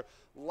 seconds here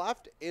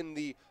left in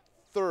the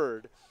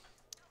third.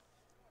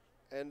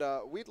 And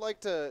we'd like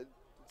to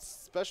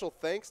special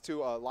thanks to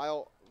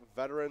Lyle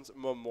Veterans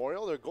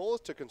Memorial. Their goal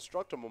is to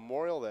construct a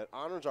memorial that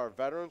honors our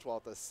veterans while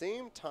at the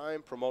same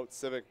time promotes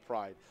civic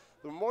pride.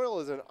 The memorial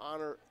is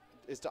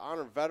to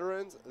honor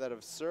veterans that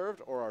have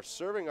served or are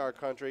serving our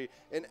country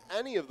in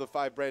any of the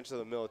 5 branches of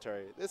the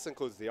military. This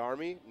includes the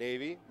Army,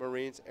 Navy,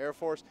 Marines, Air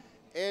Force,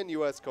 and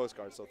U.S. Coast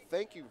Guard. So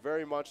thank you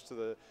very much to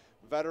the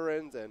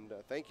veterans, and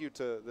thank you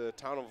to the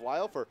town of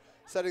Lisle for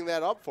setting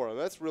that up for them.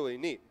 That's really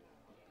neat.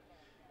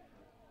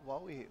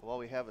 While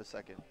we have a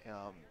second,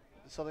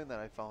 something that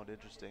I found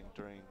interesting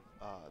during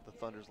the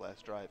Thunder's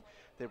last drive,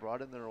 they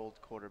brought in their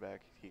old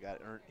quarterback. He got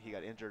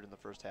injured in the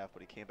first half,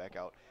 but he came back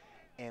out.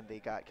 And they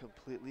got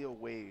completely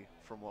away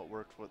from what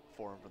worked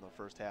for him from the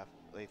first half.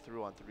 They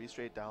threw on 3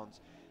 straight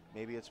downs.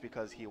 Maybe it's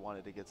because he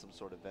wanted to get some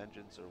sort of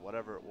vengeance or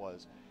whatever it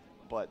was.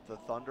 But the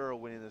Thunder are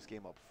winning this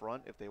game up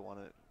front. If they want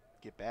to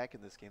get back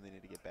in this game, they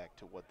need to get back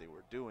to what they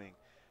were doing.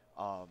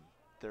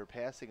 Their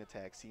passing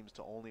attack seems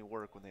to only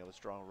work when they have a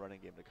strong running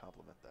game to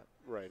complement that.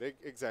 Right,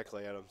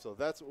 exactly, Adam. So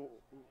that's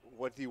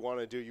what you want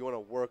to do. You want to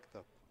work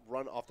the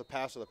run off the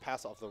pass or the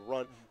pass off the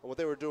run. And what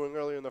they were doing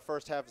earlier in the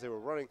first half is they were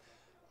running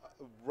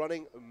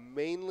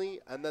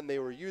mainly, and then they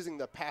were using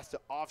the pass to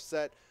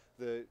offset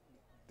the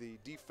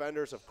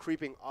defenders of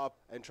creeping up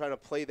and trying to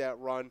play that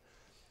run.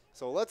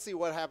 So let's see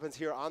what happens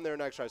here on their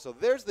next drive. So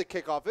there's the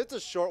kickoff. It's a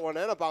short one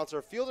and a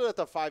bouncer fielded at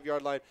the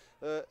 5-yard line.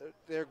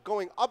 They're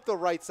going up the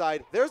right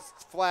side. There's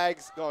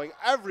flags going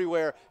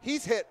everywhere.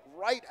 He's hit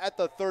right at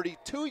the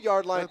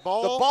 32-yard line. The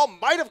ball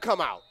might have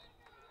come out.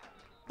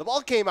 The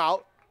ball came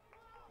out.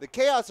 The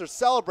Chaos are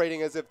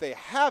celebrating as if they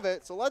have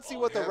it. So let's see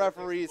what the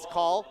referees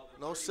call.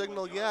 No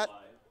signal yet.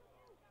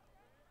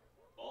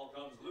 Ball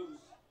comes loose.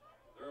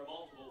 There are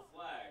multiple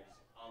flags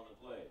on the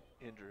play.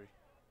 Injury.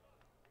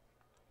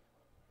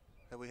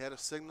 Have we had a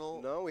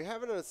signal? No, we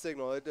haven't had a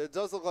signal. It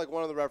does look like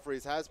one of the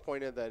referees has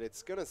pointed that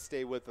it's going to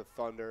stay with the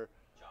Thunder.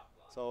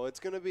 So it's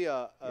going to be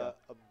a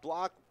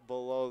block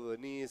below the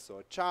knees, so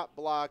a chop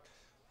block.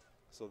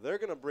 So they're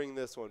going to bring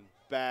this one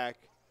back.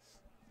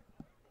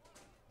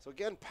 So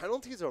again,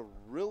 penalties are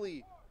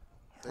really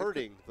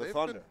hurting the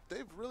Thunder.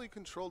 They've really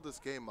controlled this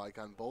game, Mike,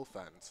 on both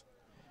ends.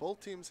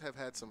 Both teams have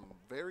had some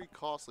very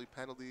costly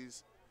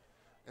penalties.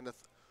 And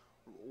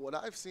what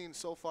I've seen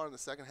so far in the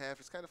second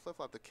half is kind of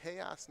flip-flop. The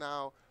Chaos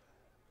now,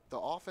 the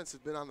offense has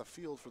been on the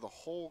field for the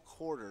whole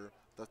quarter.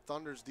 The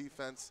Thunder's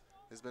defense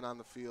has been on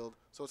the field.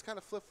 So it's kind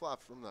of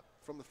flip-flop from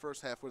the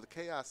first half, where the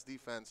Chaos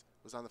defense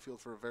was on the field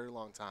for a very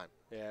long time.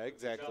 Yeah,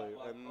 exactly.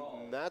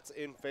 And that's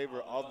in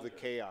favor of the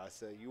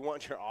Chaos. You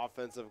want your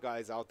offensive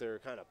guys out there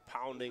kind of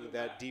pounding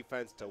that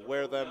defense to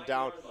wear them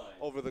down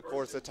over the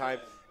course of time.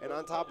 And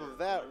on top of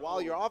that,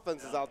 while your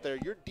offense is out there,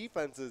 your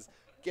defense is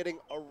getting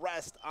a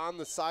rest on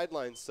the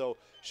sidelines. So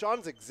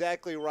Sean's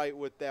exactly right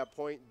with that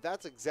point.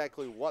 That's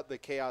exactly what the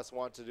Chaos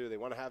want to do. They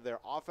want to have their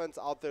offense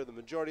out there the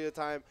majority of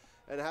the time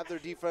and have their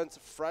defense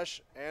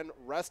fresh and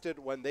rested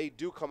when they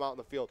do come out in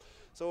the field.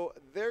 So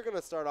they're going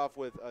to start off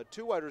with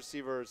 2 wide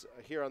receivers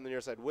here on the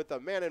near side with a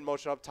man in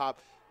motion up top.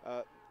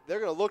 They're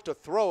going to look to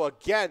throw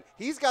again.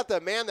 He's got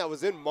the man that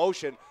was in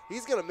motion.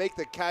 He's going to make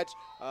the catch.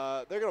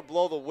 They're going to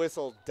blow the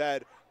whistle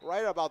dead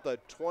right about the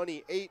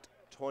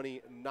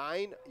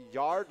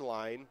 29-yard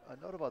line. A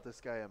note about this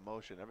guy in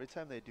motion. Every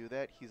time they do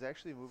that, he's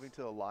actually moving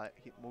to the line,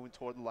 moving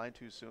toward the line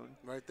too soon.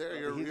 Right there,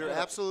 you're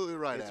absolutely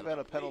right, It's Adam. been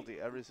a penalty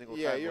every single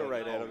time. Yeah, you're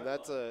right, Adam.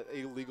 That's an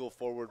illegal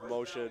forward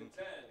motion,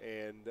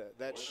 and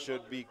that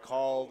should be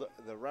called.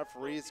 The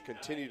referees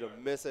continue to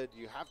miss it.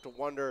 You have to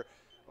wonder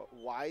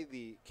why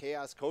the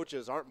Chaos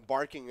coaches aren't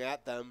barking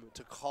at them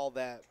to call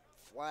that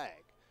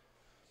flag.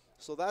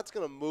 So that's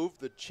going to move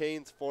the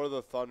chains for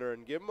the Thunder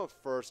and give them a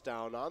first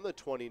down on the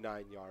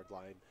 29-yard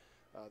line.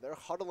 They're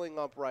huddling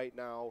up right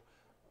now.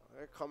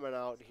 They're coming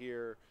out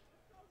here.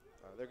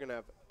 They're going to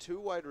have 2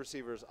 wide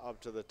receivers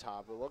up to the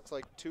top. It looks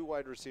like 2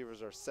 wide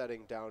receivers are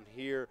setting down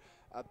here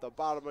at the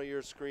bottom of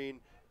your screen.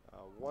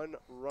 1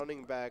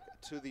 running back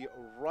to the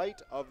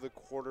right of the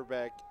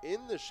quarterback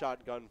in the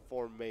shotgun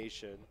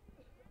formation.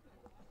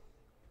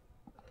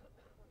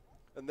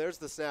 And there's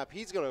the snap.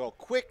 He's going to go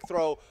quick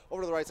throw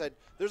over to the right side.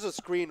 There's a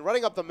screen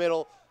running up the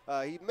middle.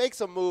 He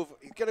makes a move.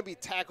 He's going to be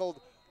tackled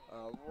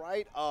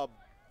right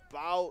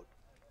about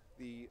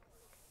the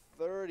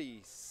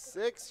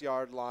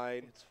 36-yard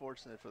line. It's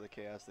fortunate for the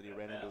Chaos that he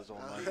ran into his own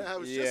line. I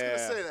was just going to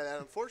say that,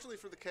 Adam. Unfortunately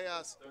for the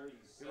Chaos,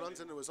 he runs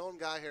into his own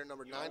guy here,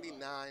 number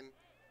 99.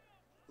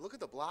 Look at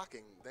the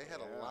blocking. They had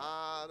a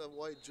lot of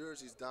white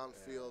jerseys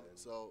downfield.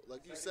 So,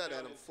 like you said,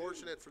 Adam,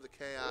 fortunate for the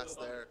Chaos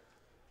there.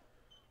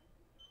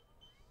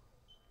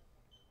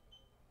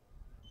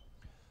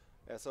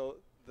 Yeah, so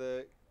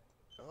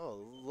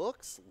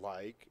looks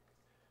like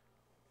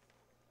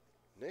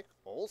Nick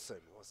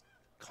Olson was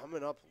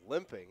coming up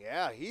limping.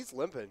 Yeah, he's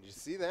limping. You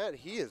see that?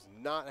 He is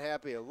not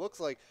happy. It looks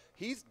like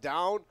he's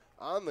down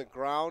on the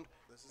ground.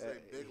 This is a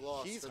big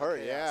loss. He's for the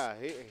hurt. Chaos.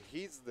 Yeah,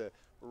 he's the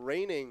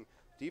reigning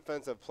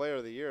defensive player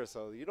of the year,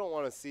 so you don't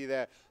want to see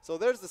that. So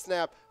there's the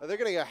snap. They're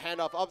going to get a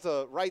handoff up to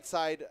the right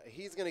side.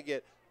 He's going to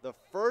get the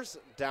first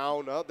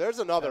down. Oh, there's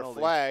another Penalty.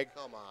 flag.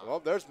 Come on. Well,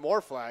 there's more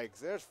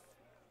flags. I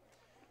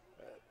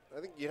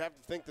think you'd have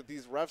to think that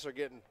these refs are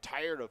getting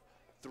tired of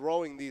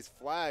throwing these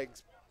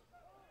flags,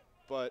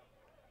 but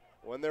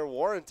when they're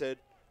warranted,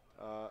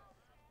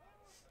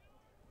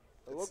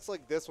 it looks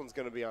like this one's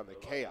going to be on the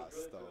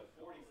Chaos, though.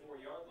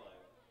 44-yard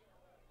line.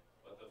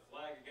 But the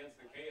flag against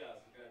the Chaos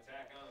is going to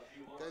tack on a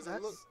few more. Guys,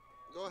 That's-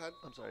 go ahead.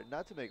 I'm sorry,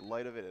 not to make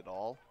light of it at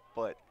all,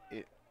 but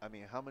I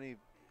mean, how many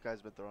guys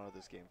have been thrown out of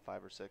this game?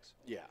 5 or 6?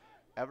 Yeah.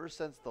 Ever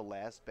since the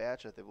last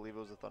batch, I believe it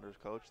was the Thunder's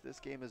coach,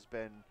 this game has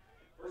been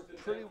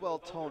pretty well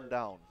toned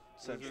down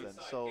since then.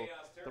 So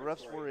the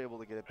refs were able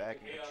to get it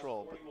back in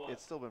control, but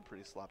it's still been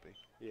pretty sloppy.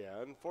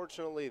 Yeah,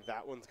 unfortunately,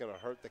 that one's going to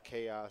hurt the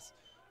Chaos.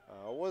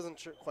 I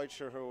wasn't quite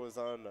sure who was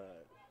on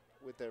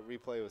with that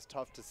replay. It was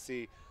tough to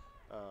see.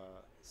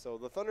 So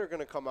the Thunder are going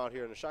to come out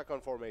here in a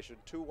shotgun formation,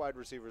 2 wide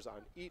receivers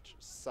on each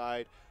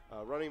side.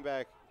 Running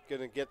back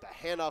going to get the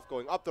handoff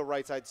going up the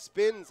right side,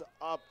 spins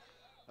up,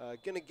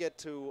 going to get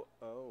to,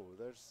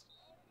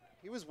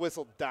 he was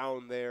whistled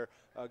down there.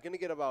 Going to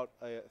get about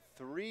a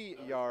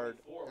 3-yard,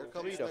 Here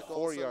comes 3 to Nick 4-yard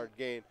Olson.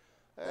 gain.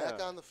 Back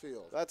Yeah. on the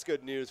field. That's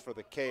good news for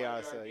the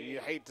Chaos. You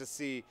hate to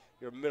see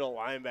your middle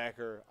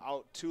linebacker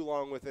out too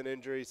long with an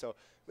injury, so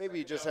maybe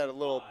he just had a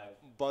little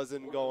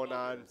buzzing going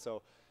on,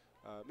 so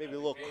maybe a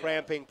little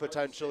cramping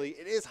potentially.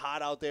 It is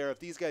hot out there. If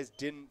these guys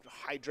didn't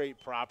hydrate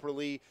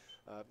properly,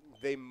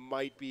 they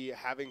might be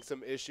having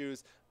some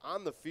issues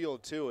on the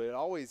field too. It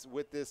always,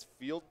 with this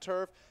field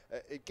turf,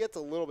 it gets a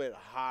little bit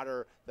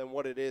hotter than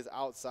what it is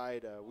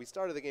outside. We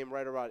started the game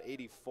right around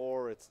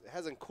 84. It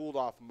hasn't cooled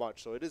off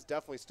much, so it is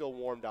definitely still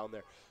warm down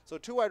there. So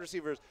 2 wide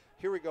receivers.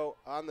 Here we go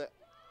on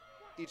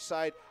each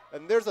side,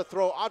 and there's a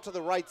throw out to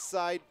the right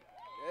side.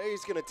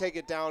 He's going to take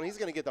it down. He's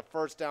going to get the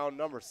first down,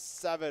 number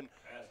 7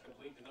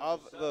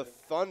 of the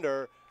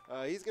Thunder.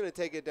 He's going to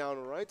take it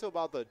down right to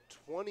about the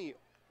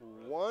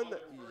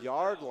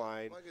 21-yard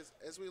line. Mike,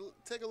 as we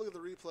take a look at the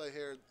replay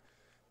here,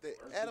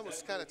 Adam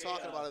was kind of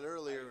talking about it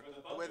earlier,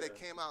 the way they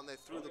came out and they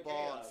threw the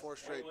ball on 4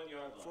 straight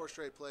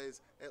plays.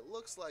 It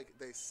looks like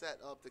they set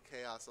up the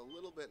Chaos a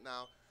little bit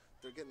now.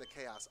 They're getting the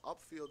Chaos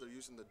upfield. They're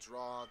using the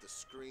draw, the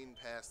screen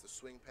pass, the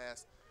swing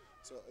pass.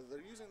 So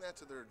they're using that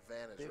to their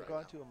advantage They've right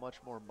gone now. to a much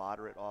more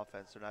moderate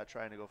offense. They're not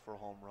trying to go for a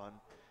home run.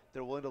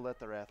 They're willing to let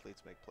their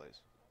athletes make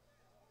plays.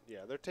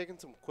 Yeah, they're taking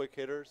some quick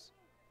hitters.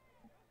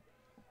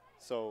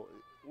 So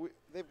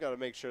they've got to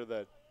make sure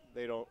that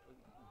they don't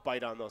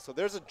bite on those. So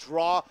there's a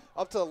draw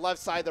up to the left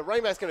side. The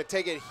running back's going to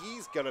take it.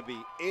 He's going to be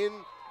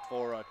in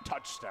for a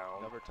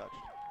touchdown. Never touched.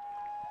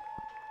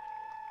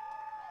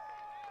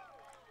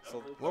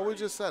 So What we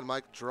just said,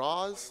 Mike,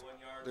 draws.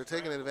 They're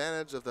taking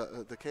advantage of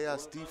the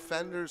Chaos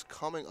defenders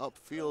coming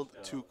upfield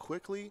too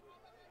quickly.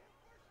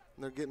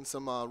 And they're getting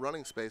some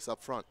running space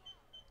up front.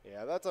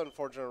 yeah, that's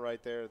unfortunate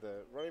right there.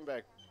 The running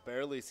back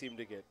barely seemed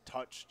to get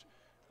touched,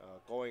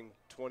 going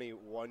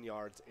 21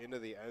 yards into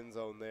the end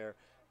zone there.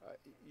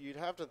 You'd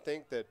have to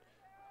think that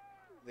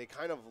they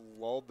kind of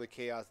lulled the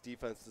Chaos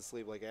defense to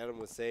sleep, like Adam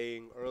was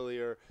saying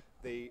earlier.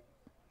 They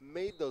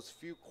made those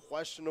few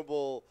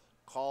questionable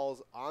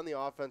calls on the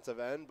offensive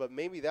end, but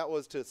maybe that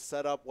was to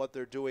set up what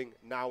they're doing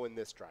now in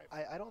this drive.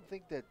 I don't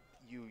think that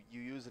you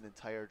use an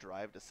entire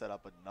drive to set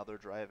up another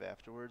drive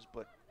afterwards,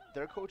 but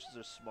their coaches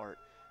are smart.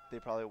 They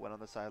probably went on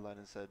the sideline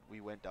and said,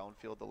 we went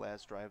downfield the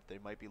last drive. They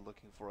might be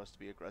looking for us to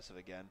be aggressive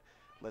again.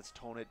 Let's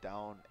tone it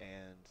down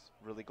and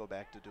really go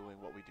back to doing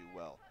what we do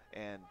well.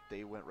 And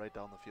they went right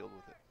down the field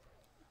with it.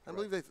 I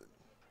believe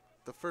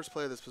the first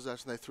play of this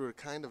possession, they threw it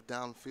kind of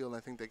downfield, and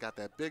I think they got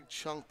that big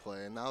chunk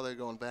play, and now they're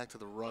going back to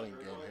the running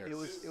game here.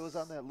 It was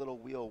on that little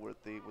wheel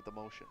with the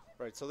motion.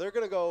 Right, so they're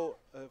going to go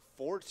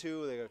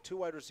 4-2. They got 2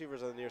 wide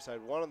receivers on the near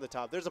side, 1 on the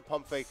top. There's a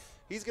pump fake.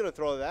 He's going to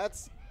throw.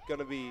 That's going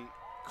to be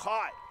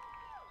caught.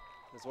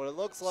 That's what it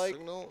looks like.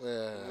 Signal?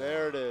 Yeah.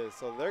 There it is.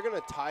 So they're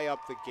going to tie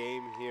up the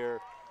game here.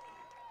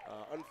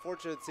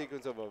 Unfortunate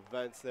sequence of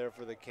events there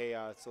for the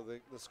Chaos. So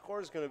the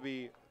score is going to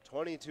be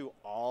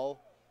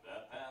 22-all.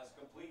 That pass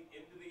complete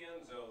into the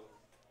end zone.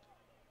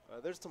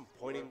 There's some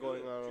pointing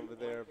going on over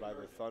there by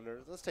the Thunder.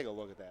 Let's take a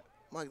look at that.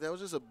 Mike, that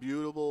was just a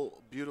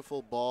beautiful,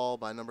 beautiful ball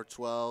by number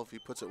 12. He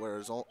puts it where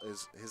his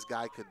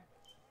guy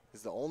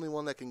is the only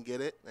one that can get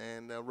it,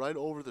 and right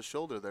over the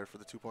shoulder there for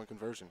the 2-point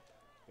conversion.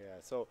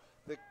 Yeah, so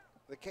the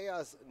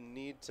Chaos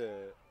need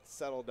to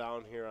settle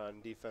down here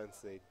on defense.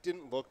 They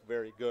didn't look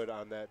very good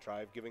on that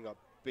drive, giving up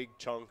big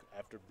chunk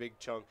after big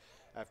chunk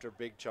after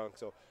big chunk.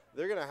 So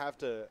they're going to have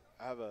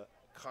a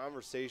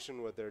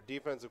conversation with their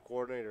defensive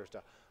coordinators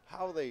to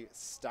how they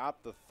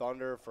stop the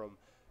Thunder from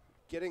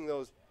getting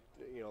those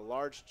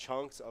large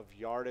chunks of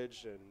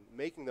yardage and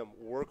making them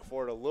work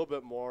for it a little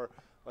bit more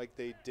like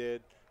they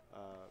did.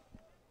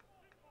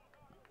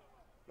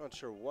 Not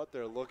sure what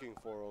they're looking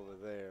for over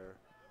there.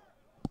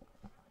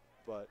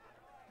 but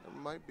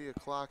There might be a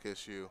clock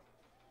issue.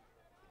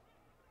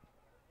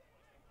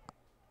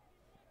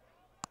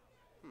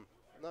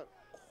 not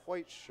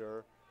quite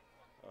sure.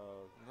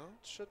 No?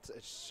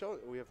 It's shown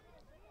we have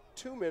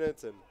 2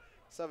 minutes and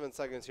 7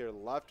 seconds here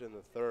left in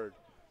the third.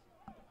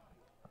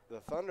 The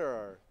Thunder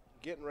are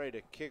getting ready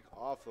to kick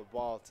off the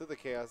ball to the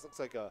Chaos. Looks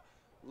like a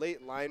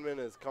late lineman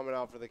is coming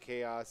out for the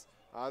Chaos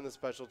on the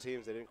special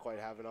teams. They didn't quite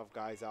have enough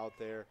guys out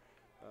there.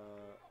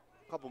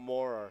 A couple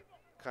more are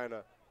kind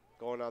of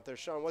going out there.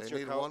 Sean, what's They your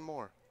need count? one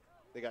more.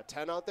 They got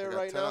 10 out They there got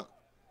right 10 now? out.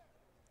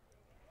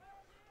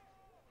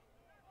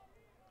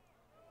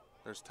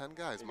 There's 10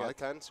 guys, You Mike.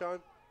 got 10, Sean?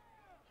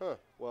 Huh.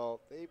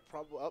 Well, they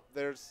probably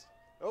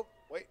oh,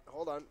 wait,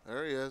 hold on.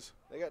 There he is.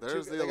 They got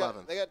There's two, the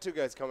 11. They got 2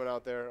 guys coming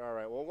out there. All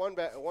right. Well,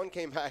 one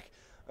came back,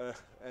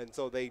 and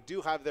so they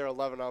do have their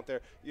 11 out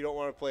there. You don't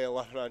want to play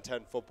 11 on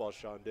 10 football,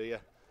 Sean, do you?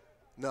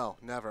 No,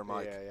 never,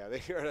 Mike. Yeah.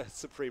 They're at a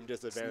supreme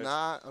It's disadvantage.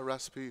 not a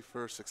recipe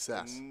for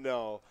success.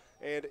 No.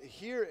 And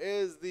here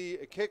is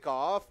the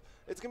kickoff.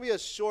 It's going to be a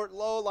short,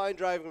 low line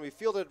drive. Going to be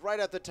fielded right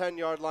at the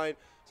 10-yard line.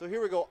 So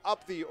here we go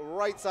up the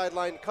right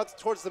sideline, cuts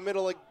towards the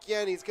middle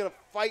again. He's going to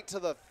fight to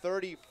the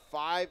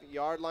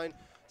 35-yard line.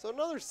 So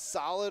another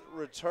solid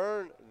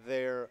return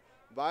there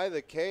by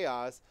the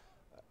Chaos.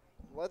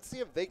 Let's see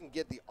if they can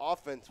get the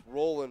offense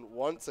rolling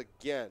once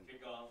again.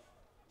 Kickoff.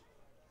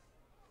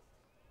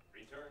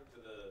 Return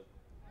to the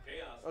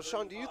Chaos. Now,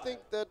 Sean, do you 35.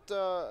 think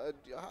that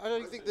how do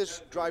you think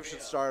this drive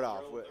should start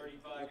off?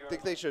 I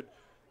think they should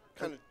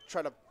kind of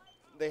try to.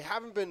 They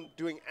haven't been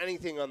doing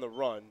anything on the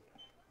run.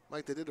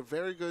 Mike, they did a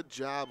very good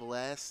job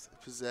last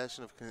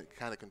possession of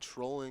kind of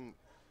controlling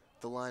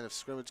the line of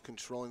scrimmage,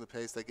 controlling the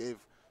pace. They gave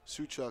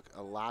Suchuk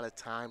a lot of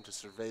time to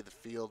survey the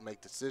field,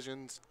 make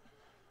decisions,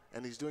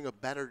 and he's doing a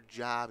better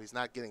job. He's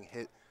not getting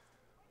hit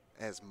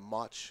as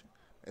much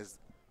as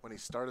when he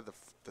started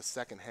the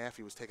second half.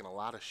 He was taking a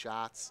lot of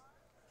shots.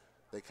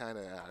 They kind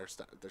of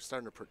they're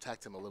starting to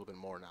protect him a little bit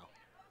more now.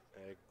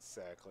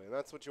 Exactly, and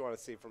that's what you want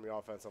to see from your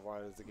offensive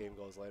line as the game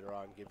goes later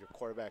on. Give your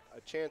quarterback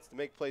a chance to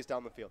make plays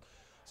down the field.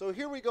 So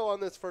here we go on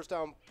this first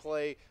down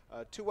play.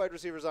 2 wide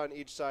receivers on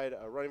each side,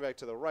 running back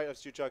to the right of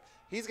Suchuk.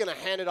 He's going to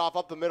hand it off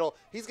up the middle.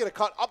 He's going to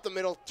cut up the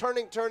middle,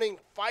 turning,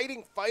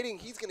 fighting.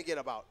 He's going to get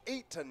about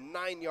 8 to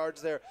 9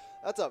 yards there.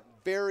 That's a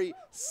very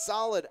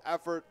solid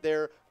effort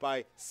there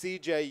by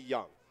C.J.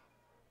 Young.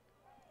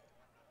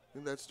 I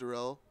think that's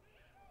Darrell.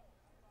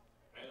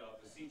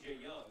 Handoff to C.J.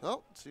 Young.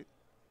 Oh, see.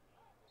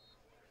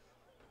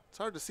 It's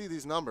hard to see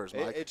these numbers,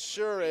 Mike. It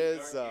sure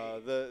is.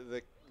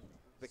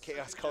 The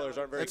Chaos colors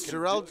aren't very It's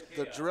condu-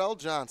 Jarrell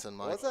Johnson,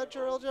 Mike. What's that,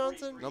 Jarrell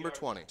Johnson? Number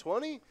 20.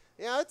 20?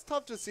 Yeah, it's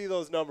tough to see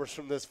those numbers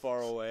from this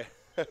far away.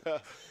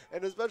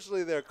 And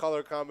especially their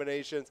color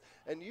combinations.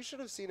 And you should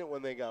have seen it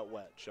when they got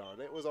wet,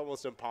 Sean. It was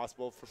almost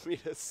impossible for me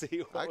to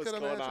see what was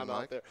going on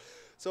out there.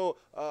 So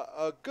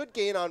a good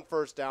gain on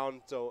first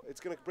down. So it's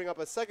going to bring up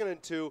a 2nd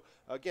and 2.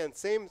 Again,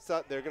 same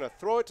set. They're going to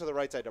throw it to the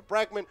right side to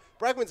Brackman.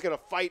 Brackman's going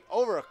to fight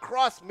over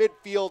across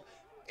midfield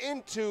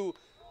into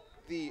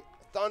the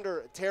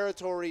Thunder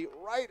territory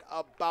right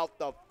about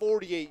the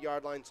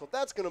 48-yard line. So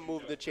that's going to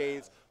move the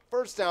chains.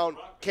 First down,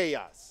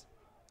 Chaos.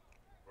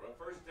 For a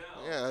first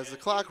down. Yeah, as the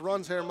clock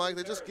runs here, Mike,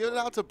 they just give it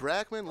out to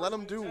Brackman, let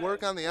him do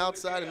work on the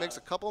outside. He makes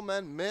a couple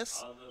men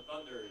miss On the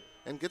Thunder,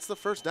 and gets the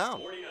first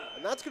down. 49.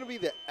 And that's going to be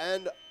the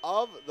end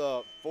of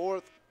the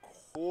fourth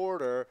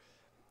quarter.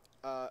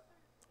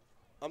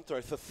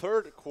 The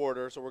third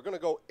quarter. So we're going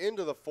to go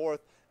into the fourth,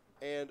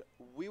 and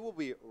we will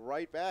be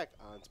right back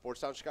on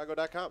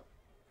SportsTownChicago.com.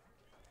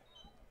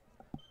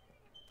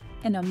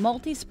 In a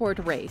multi-sport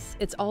race,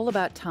 it's all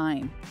about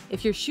time.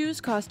 If your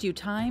shoes cost you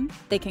time,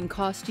 they can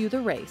cost you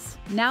the race.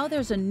 Now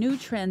there's a new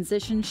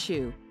transition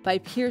shoe by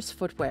Pierce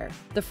Footwear,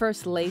 the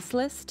first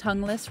laceless,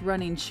 tongueless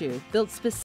running shoe built specifically